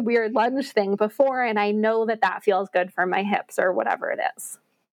practiced this weird lunge thing before and I know that feels good for my hips or whatever it is.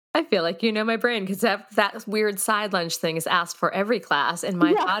 I feel like you know my brain because that weird side lunge thing is asked for every class. And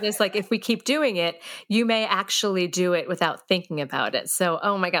my thought is like, if we keep doing it, you may actually do it without thinking about it. So,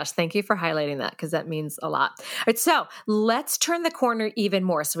 oh my gosh, thank you for highlighting that because that means a lot. All right, so let's turn the corner even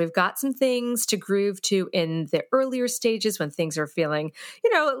more. So we've got some things to groove to in the earlier stages when things are feeling,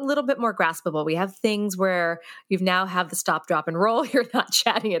 a little bit more graspable. We have things where you've now have the stop, drop, and roll. You're not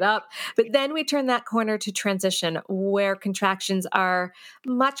chatting it up. But then we turn that corner to transition where contractions are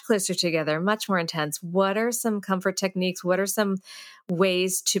much closer together, much more intense. What are some comfort techniques? What are some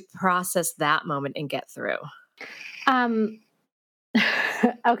ways to process that moment and get through?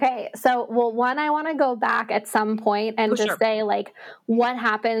 Okay. So, one, I want to go back at some point and say like, what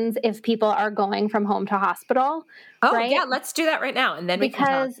happens if people are going from home to hospital? Oh, right? Yeah. Let's do that right now. And then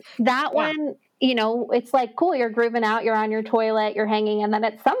because that one, it's like, cool, you're grooving out, you're on your toilet, you're hanging. And then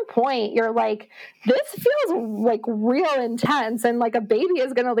at some point you're like, this feels like real intense and like a baby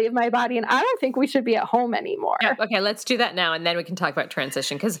is going to leave my body. And I don't think we should be at home anymore. Yeah, okay. Let's do that now. And then we can talk about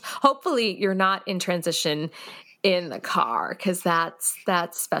transition because hopefully you're not in transition in the car because that's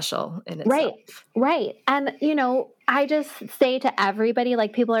special in itself. Right. And, I just say to everybody,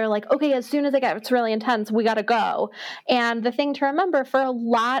 like people are like, okay, as soon as it gets really intense, we got to go. And the thing to remember for a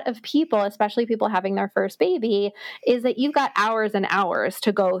lot of people, especially people having their first baby, is that you've got hours and hours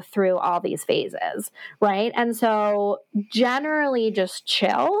to go through all these phases, right? And so generally just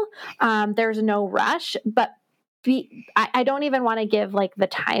chill. There's no rush, but I don't even want to give like the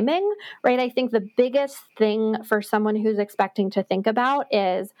timing, right? I think the biggest thing for someone who's expecting to think about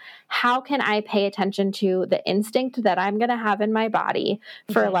is how can I pay attention to the instinct that I'm going to have in my body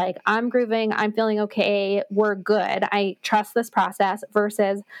for like, I'm grooving, I'm feeling okay, we're good, I trust this process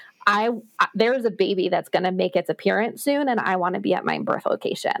versus there's a baby that's going to make its appearance soon and I want to be at my birth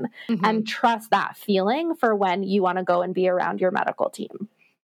location and trust that feeling for when you want to go and be around your medical team.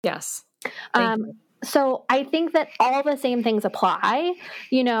 Yes. So I think that all the same things apply,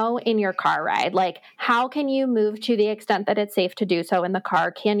 in your car ride. Like, how can you move to the extent that it's safe to do so in the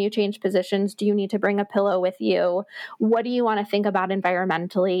car? Can you change positions? Do you need to bring a pillow with you? What do you want to think about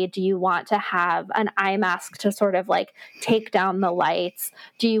environmentally? Do you want to have an eye mask to sort of like take down the lights?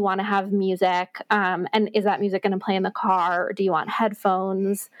 Do you want to have music? And is that music going to play in the car? Or do you want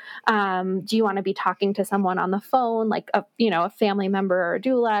headphones? Do you want to be talking to someone on the phone, like a family member or a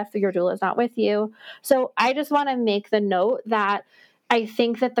doula if your doula is not with you? So I just want to make the note that I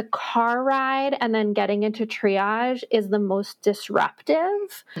think that the car ride and then getting into triage is the most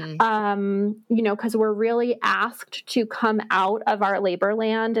disruptive, because we're really asked to come out of our labor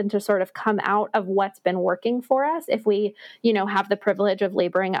land and to sort of come out of what's been working for us if we, have the privilege of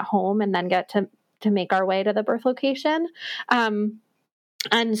laboring at home and then get to make our way to the birth location.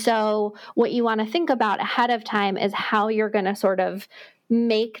 And so what you want to think about ahead of time is how you're going to sort of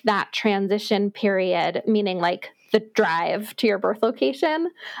make that transition period, meaning like the drive to your birth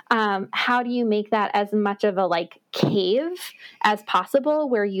location. How do you make that as much of a like cave as possible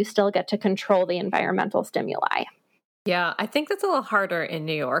where you still get to control the environmental stimuli? Yeah, I think that's a little harder in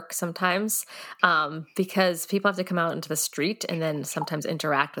New York sometimes because people have to come out into the street and then sometimes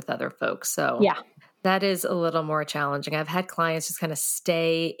interact with other folks. So yeah, that is a little more challenging. I've had clients just kind of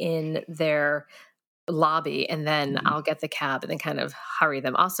stay in their lobby and then I'll get the cab and then kind of hurry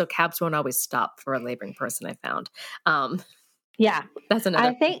them. Also, cabs won't always stop for a laboring person, I found. Yeah. That's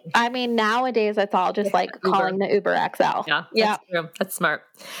another thing. Nowadays it's all just like Uber. Calling the Uber XL. Yeah. That's true. That's smart.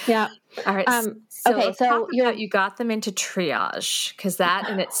 Yeah. All right. So you got them into triage because that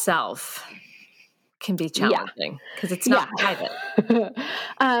in itself can be challenging because it's not private.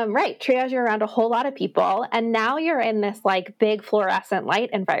 Right. Triage, you're around a whole lot of people. And now you're in this like big fluorescent light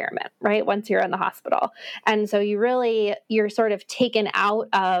environment, right? Once you're in the hospital. And so you're sort of taken out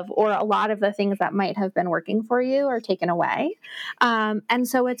of, or a lot of the things that might have been working for you are taken away. And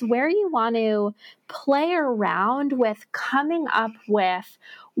so it's where you want to play around with coming up with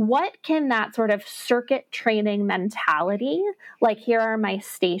what can that sort of circuit training mentality, like here are my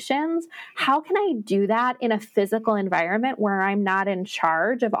stations, how can I do that in a physical environment where I'm not in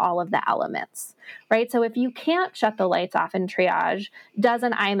charge of all of the elements, right? So if you can't shut the lights off in triage, does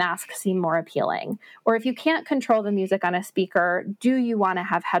an eye mask seem more appealing? Or if you can't control the music on a speaker, do you want to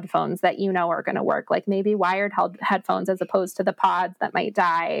have headphones that are going to work, like maybe wired headphones as opposed to the pods that might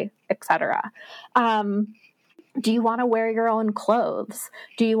die, etc. Do you want to wear your own clothes?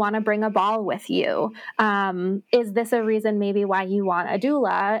 Do you want to bring a ball with you? Is this a reason maybe why you want a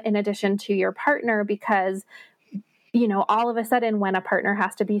doula in addition to your partner? Because, all of a sudden when a partner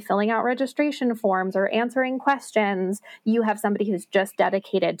has to be filling out registration forms or answering questions, you have somebody who's just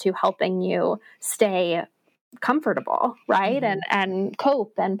dedicated to helping you stay comfortable, right? And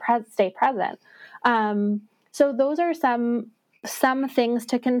cope and stay present. So those are some things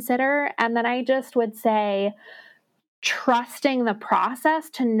to consider. And then I just would say, trusting the process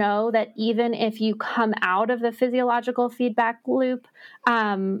to know that even if you come out of the physiological feedback loop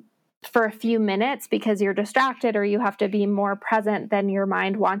for a few minutes because you're distracted or you have to be more present than your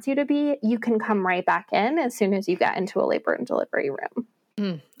mind wants you to be, you can come right back in as soon as you get into a labor and delivery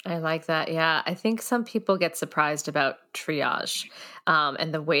room. I like that. Yeah. I think some people get surprised about triage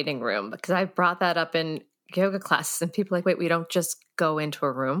and the waiting room, because I brought that up in yoga classes and people are like, wait, we don't just go into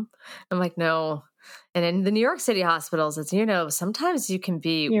a room. I'm like, no. And in the New York City hospitals, as you know, sometimes you can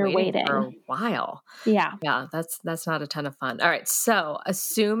be waiting for a while. Yeah. Yeah. That's not a ton of fun. All right. So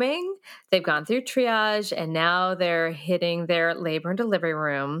assuming they've gone through triage and now they're hitting their labor and delivery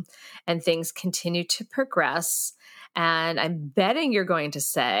room and things continue to progress, and I'm betting you're going to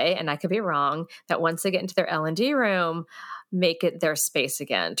say, and I could be wrong, that once they get into their L&D room, make it their space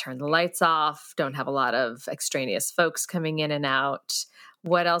again, turn the lights off, don't have a lot of extraneous folks coming in and out.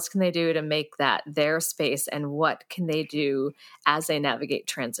 What else can they do to make that their space, and what can they do as they navigate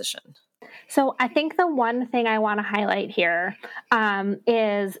transition? So I think the one thing I want to highlight here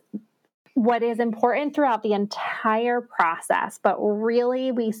is what is important throughout the entire process, but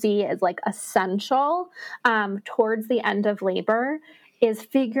really we see as like essential towards the end of labor, is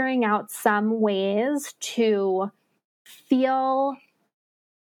figuring out some ways to feel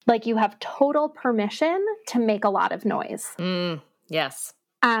like you have total permission to make a lot of noise. Yes.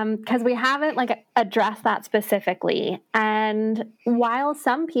 Because we haven't like addressed that specifically. And while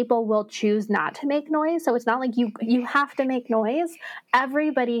some people will choose not to make noise, so it's not like you have to make noise,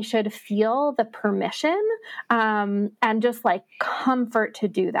 everybody should feel the permission and just like comfort to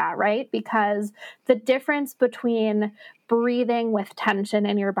do that, right? Because the difference between breathing with tension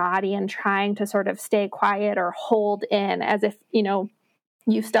in your body and trying to sort of stay quiet or hold in as if,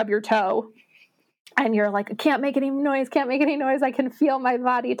 you stub your toe and you're like, I can't make any noise. I can feel my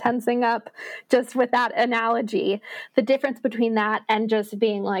body tensing up just with that analogy. The difference between that and just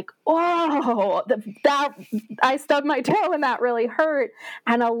being like, oh, that I stubbed my toe and that really hurt,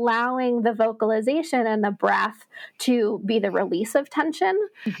 and allowing the vocalization and the breath to be the release of tension,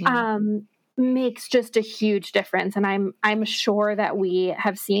 makes just a huge difference. And I'm sure that we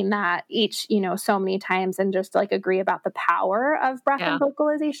have seen that each, so many times, and just like agree about the power of breath and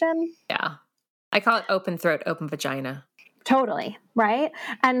vocalization. Yeah. I call it open throat, open vagina. Totally. Right.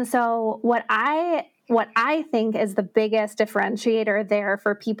 And so what I think is the biggest differentiator there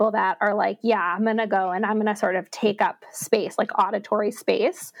for people that are like, yeah, I'm going to go and I'm going to sort of take up space, like auditory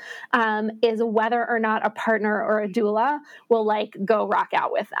space, is whether or not a partner or a doula will like go rock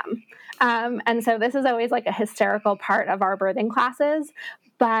out with them. And so this is always like a hysterical part of our birthing classes.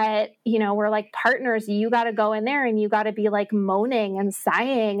 But, we're like, partners, you got to go in there and you got to be like moaning and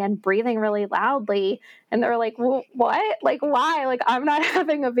sighing and breathing really loudly. And they're like, well, what? Like, why? Like, I'm not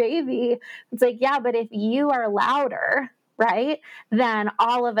having a baby. It's like, yeah, but if you are louder, right, then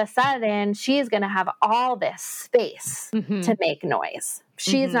all of a sudden she's going to have all this space to make noise.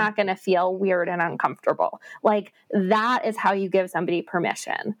 She's not going to feel weird and uncomfortable. Like, that is how you give somebody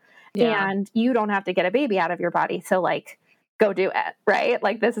permission. Yeah. And you don't have to get a baby out of your body. So like, go do it, right?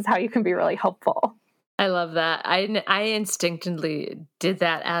 Like, this is how you can be really helpful. I love that. I instinctively did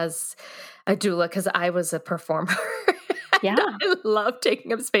that as a doula because I was a performer. Yeah. I love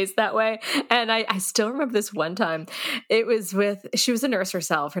taking up space that way. And I still remember this one time. She was a nurse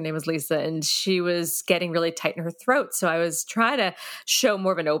herself. Her name was Lisa, and she was getting really tight in her throat. So I was trying to show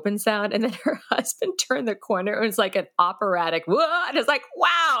more of an open sound. And then her husband turned the corner. It was like an operatic, whoa. And I was like,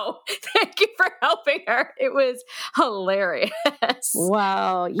 wow, thank you for helping her. It was hilarious.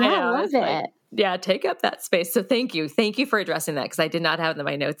 Wow. Yeah, I love it. Like, yeah, take up that space. So thank you. Thank you for addressing that, because I did not have it in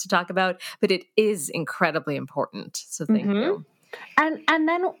my notes to talk about, but it is incredibly important. So thank you. And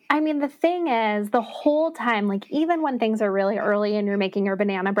then, I mean, the thing is, the whole time, like even when things are really early and you're making your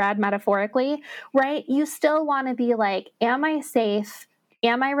banana bread metaphorically, right, you still want to be like, am I safe?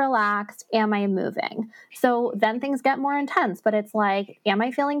 Am I relaxed? Am I moving? So then things get more intense, but it's like, am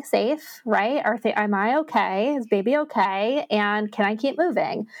I feeling safe? Right? Am I okay? Is baby okay? And can I keep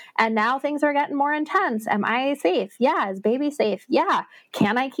moving? And now things are getting more intense. Am I safe? Yeah. Is baby safe? Yeah.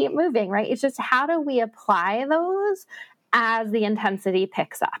 Can I keep moving? Right? It's just, how do we apply those as the intensity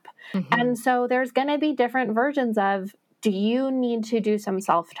picks up? And so there's going to be different versions of, do you need to do some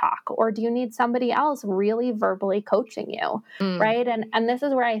self-talk, or do you need somebody else really verbally coaching you, right? And this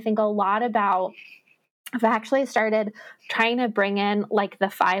is where I think a lot about, I've actually started trying to bring in like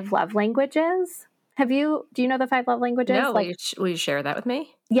the 5 love languages Do you know the 5 love languages? No, will you share that with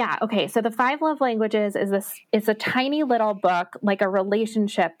me? Yeah. Okay. So the 5 love languages it's a tiny little book, like a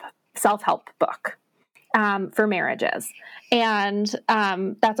relationship self-help book. For marriages. And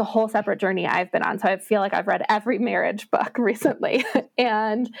that's a whole separate journey I've been on. So I feel like I've read every marriage book recently.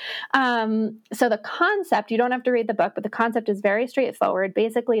 And so the concept, you don't have to read the book, but the concept is very straightforward.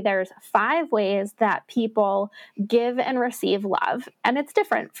 Basically, there's 5 ways that people give and receive love, and it's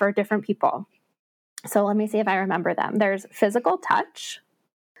different for different people. So let me see if I remember them. There's physical touch,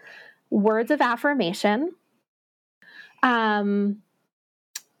 words of affirmation,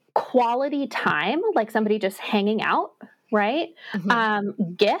 quality time, like somebody just hanging out, right?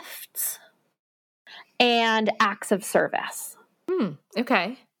 Mm-hmm. Gifts and acts of service.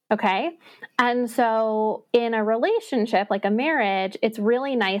 Okay. Okay. And so in a relationship, like a marriage, it's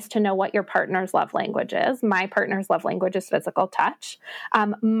really nice to know what your partner's love language is. My partner's love language is physical touch.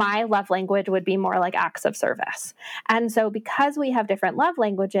 My love language would be more like acts of service. And so because we have different love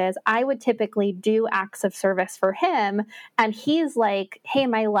languages, I would typically do acts of service for him. And he's like, hey,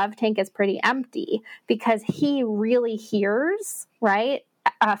 my love tank is pretty empty, because he really hears, right?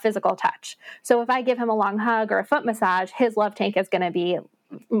 Physical touch. So if I give him a long hug or a foot massage, his love tank is going to be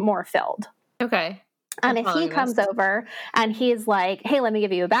more filled. Okay. And if he comes over and he's like, hey, let me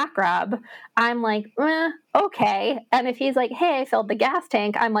give you a back rub, I'm like, okay. And if he's like, hey, I filled the gas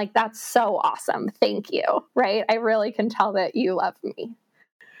tank, I'm like, that's so awesome. Thank you. Right? I really can tell that you love me.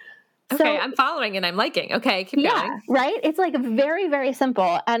 Okay, So, I'm following and I'm liking. Okay, keep going. Right? It's like very, very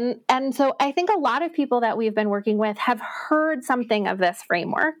simple. And so I think a lot of people that we've been working with have heard something of this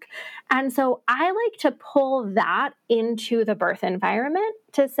framework. And so I like to pull that into the birth environment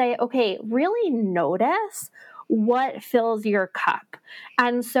to say, okay, really notice what fills your cup.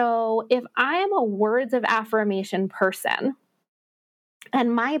 And so if I am a words of affirmation person,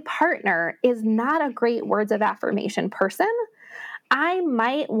 and my partner is not a great words of affirmation person, I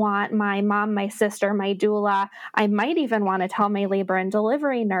might want my mom, my sister, my doula, I might even want to tell my labor and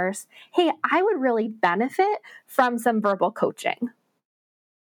delivery nurse, hey, I would really benefit from some verbal coaching.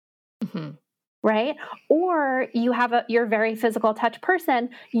 Mm-hmm. Right? Or you're a very physical touch person,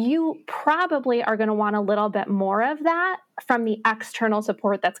 you probably are going to want a little bit more of that from the external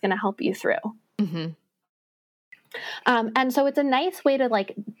support that's going to help you through. Mm-hmm. And so it's a nice way to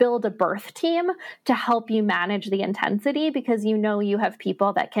like build a birth team to help you manage the intensity, because you know you have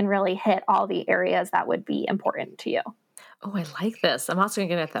people that can really hit all the areas that would be important to you. Oh, I like this. I'm also going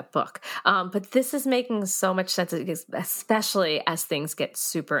to get that book. But this is making so much sense, especially as things get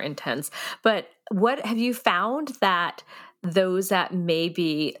super intense. But what have you found that those that may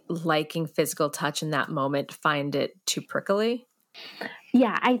be liking physical touch in that moment find it too prickly?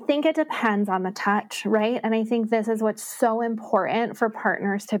 Yeah, I think it depends on the touch, right? And I think this is what's so important for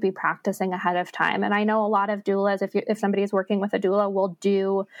partners to be practicing ahead of time. And I know a lot of doulas, if somebody is working with a doula, will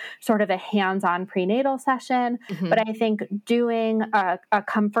do sort of a hands-on prenatal session. Mm-hmm. But I think doing a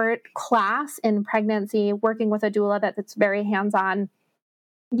comfort class in pregnancy, working with a doula that's very hands-on,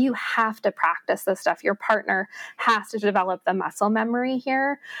 you have to practice this stuff. Your partner has to develop the muscle memory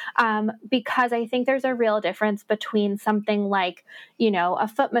here, because I think there's a real difference between something like, a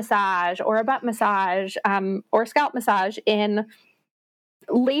foot massage or a butt massage or scalp massage in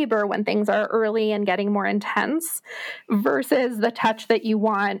labor when things are early and getting more intense, versus the touch that you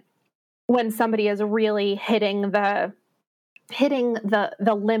want when somebody is really hitting the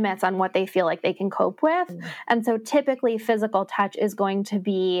limits on what they feel like they can cope with. Mm. And so typically physical touch is going to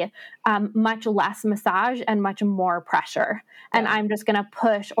be much less massage and much more pressure. And I'm just going to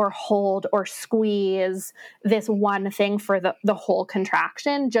push or hold or squeeze this one thing for the whole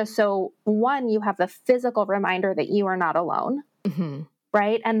contraction, just so, one, you have the physical reminder that you are not alone. Mm-hmm.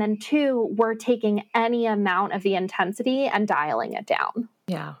 Right? And then 2, we're taking any amount of the intensity and dialing it down.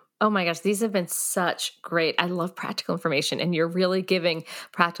 Yeah. Oh my gosh, these have been such great. I love practical information, and you're really giving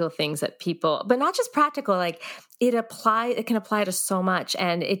practical things that people, but not just practical, like it can apply to so much,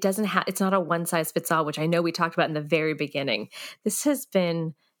 and it's not a one size fits all, which I know we talked about in the very beginning. This has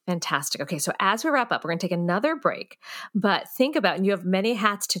been fantastic. Okay, so as we wrap up, we're going to take another break, but think about, and you have many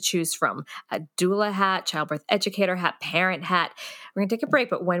hats to choose from: a doula hat, childbirth educator hat, parent hat. We're going to take a break,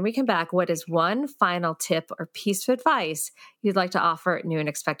 but when we come back, what is one final tip or piece of advice you'd like to offer new and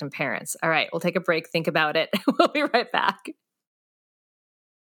expectant parents? All right, we'll take a break. Think about it. We'll be right back.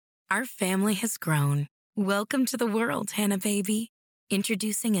 Our family has grown. Welcome to the world, Hannah baby.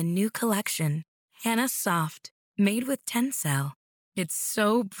 Introducing a new collection, Hannah Soft, made with Tencel. It's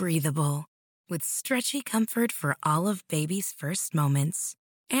so breathable, with stretchy comfort for all of baby's first moments.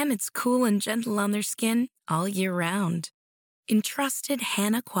 And it's cool and gentle on their skin all year round. Entrusted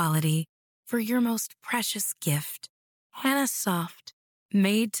Hannah quality for your most precious gift. Hannah Soft,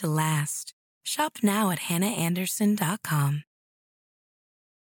 made to last. Shop now at hannahanderson.com.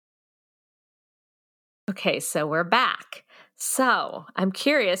 Okay, so we're back. So I'm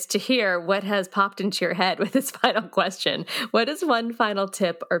curious to hear what has popped into your head with this final question. What is one final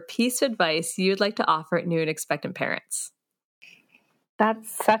tip or piece of advice you'd like to offer new and expectant parents?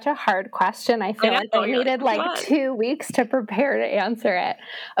 That's such a hard question. I feel like I needed like 2 weeks to prepare to answer it.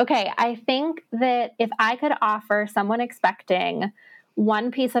 Okay, I think that if I could offer someone expecting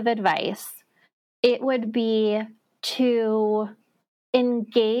one piece of advice, it would be to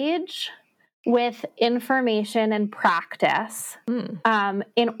engage with information and practice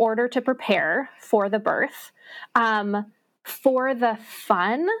in order to prepare for the birth, for the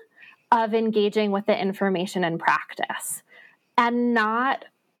fun of engaging with the information and practice, and not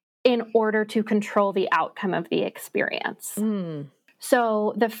in order to control the outcome of the experience.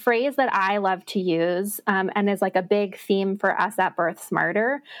 So the phrase that I love to use and is like a big theme for us at Birth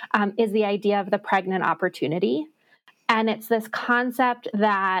Smarter is the idea of the pregnant opportunity. And it's this concept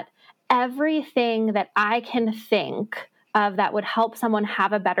that everything that I can think of that would help someone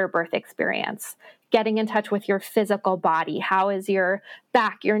have a better birth experience, getting in touch with your physical body. How is your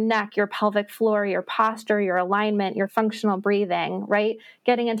back, your neck, your pelvic floor, your posture, your alignment, your functional breathing, right?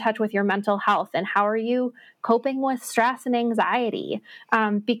 Getting in touch with your mental health and how are you coping with stress and anxiety,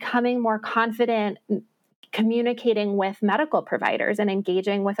 becoming more confident, communicating with medical providers and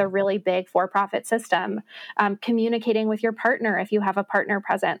engaging with a really big for-profit system, communicating with your partner if you have a partner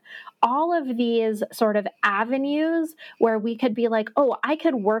present. All of these sort of avenues where we could be like, oh, I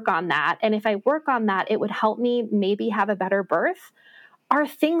could work on that. And if I work on that, it would help me maybe have a better birth, are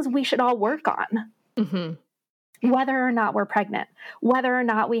things we should all work on. Mm-hmm. Whether or not we're pregnant, whether or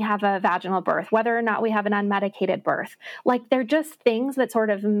not we have a vaginal birth, whether or not we have an unmedicated birth. Like they're just things that sort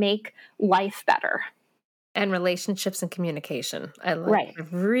of make life better. And relationships and communication. I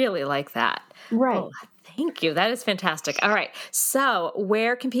really like that. Right. Oh, thank you. That is fantastic. All right. So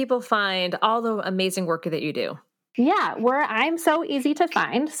where can people find all the amazing work that you do? Yeah, I'm so easy to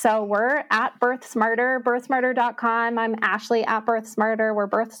find. So we're at Birth Smarter, birthsmarter.com. I'm Ashley at Birth Smarter. We're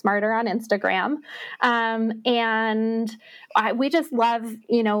Birth Smarter on Instagram. And we just love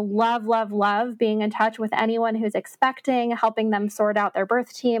being in touch with anyone who's expecting, helping them sort out their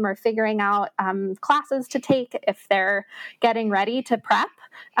birth team or figuring out classes to take if they're getting ready to prep.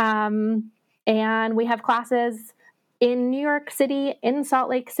 And we have classes in New York City, in Salt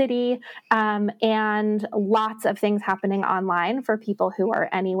Lake City, and lots of things happening online for people who are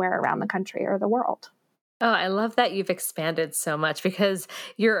anywhere around the country or the world. Oh, I love that you've expanded so much because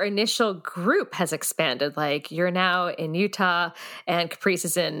your initial group has expanded. Like you're now in Utah and Caprice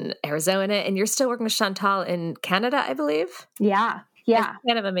is in Arizona and you're still working with Chantal in Canada, I believe. Yeah. It's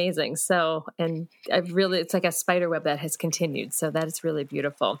kind of amazing. So, and it's like a spider web that has continued. So that is really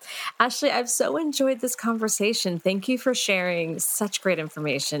beautiful. Ashley, I've so enjoyed this conversation. Thank you for sharing such great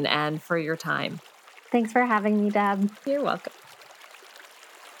information and for your time. Thanks for having me, Deb. You're welcome.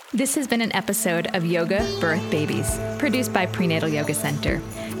 This has been an episode of Yoga Birth Babies, produced by Prenatal Yoga Center.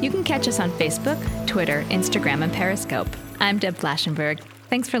 You can catch us on Facebook, Twitter, Instagram, and Periscope. I'm Deb Flaschenberg.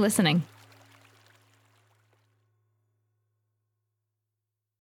 Thanks for listening.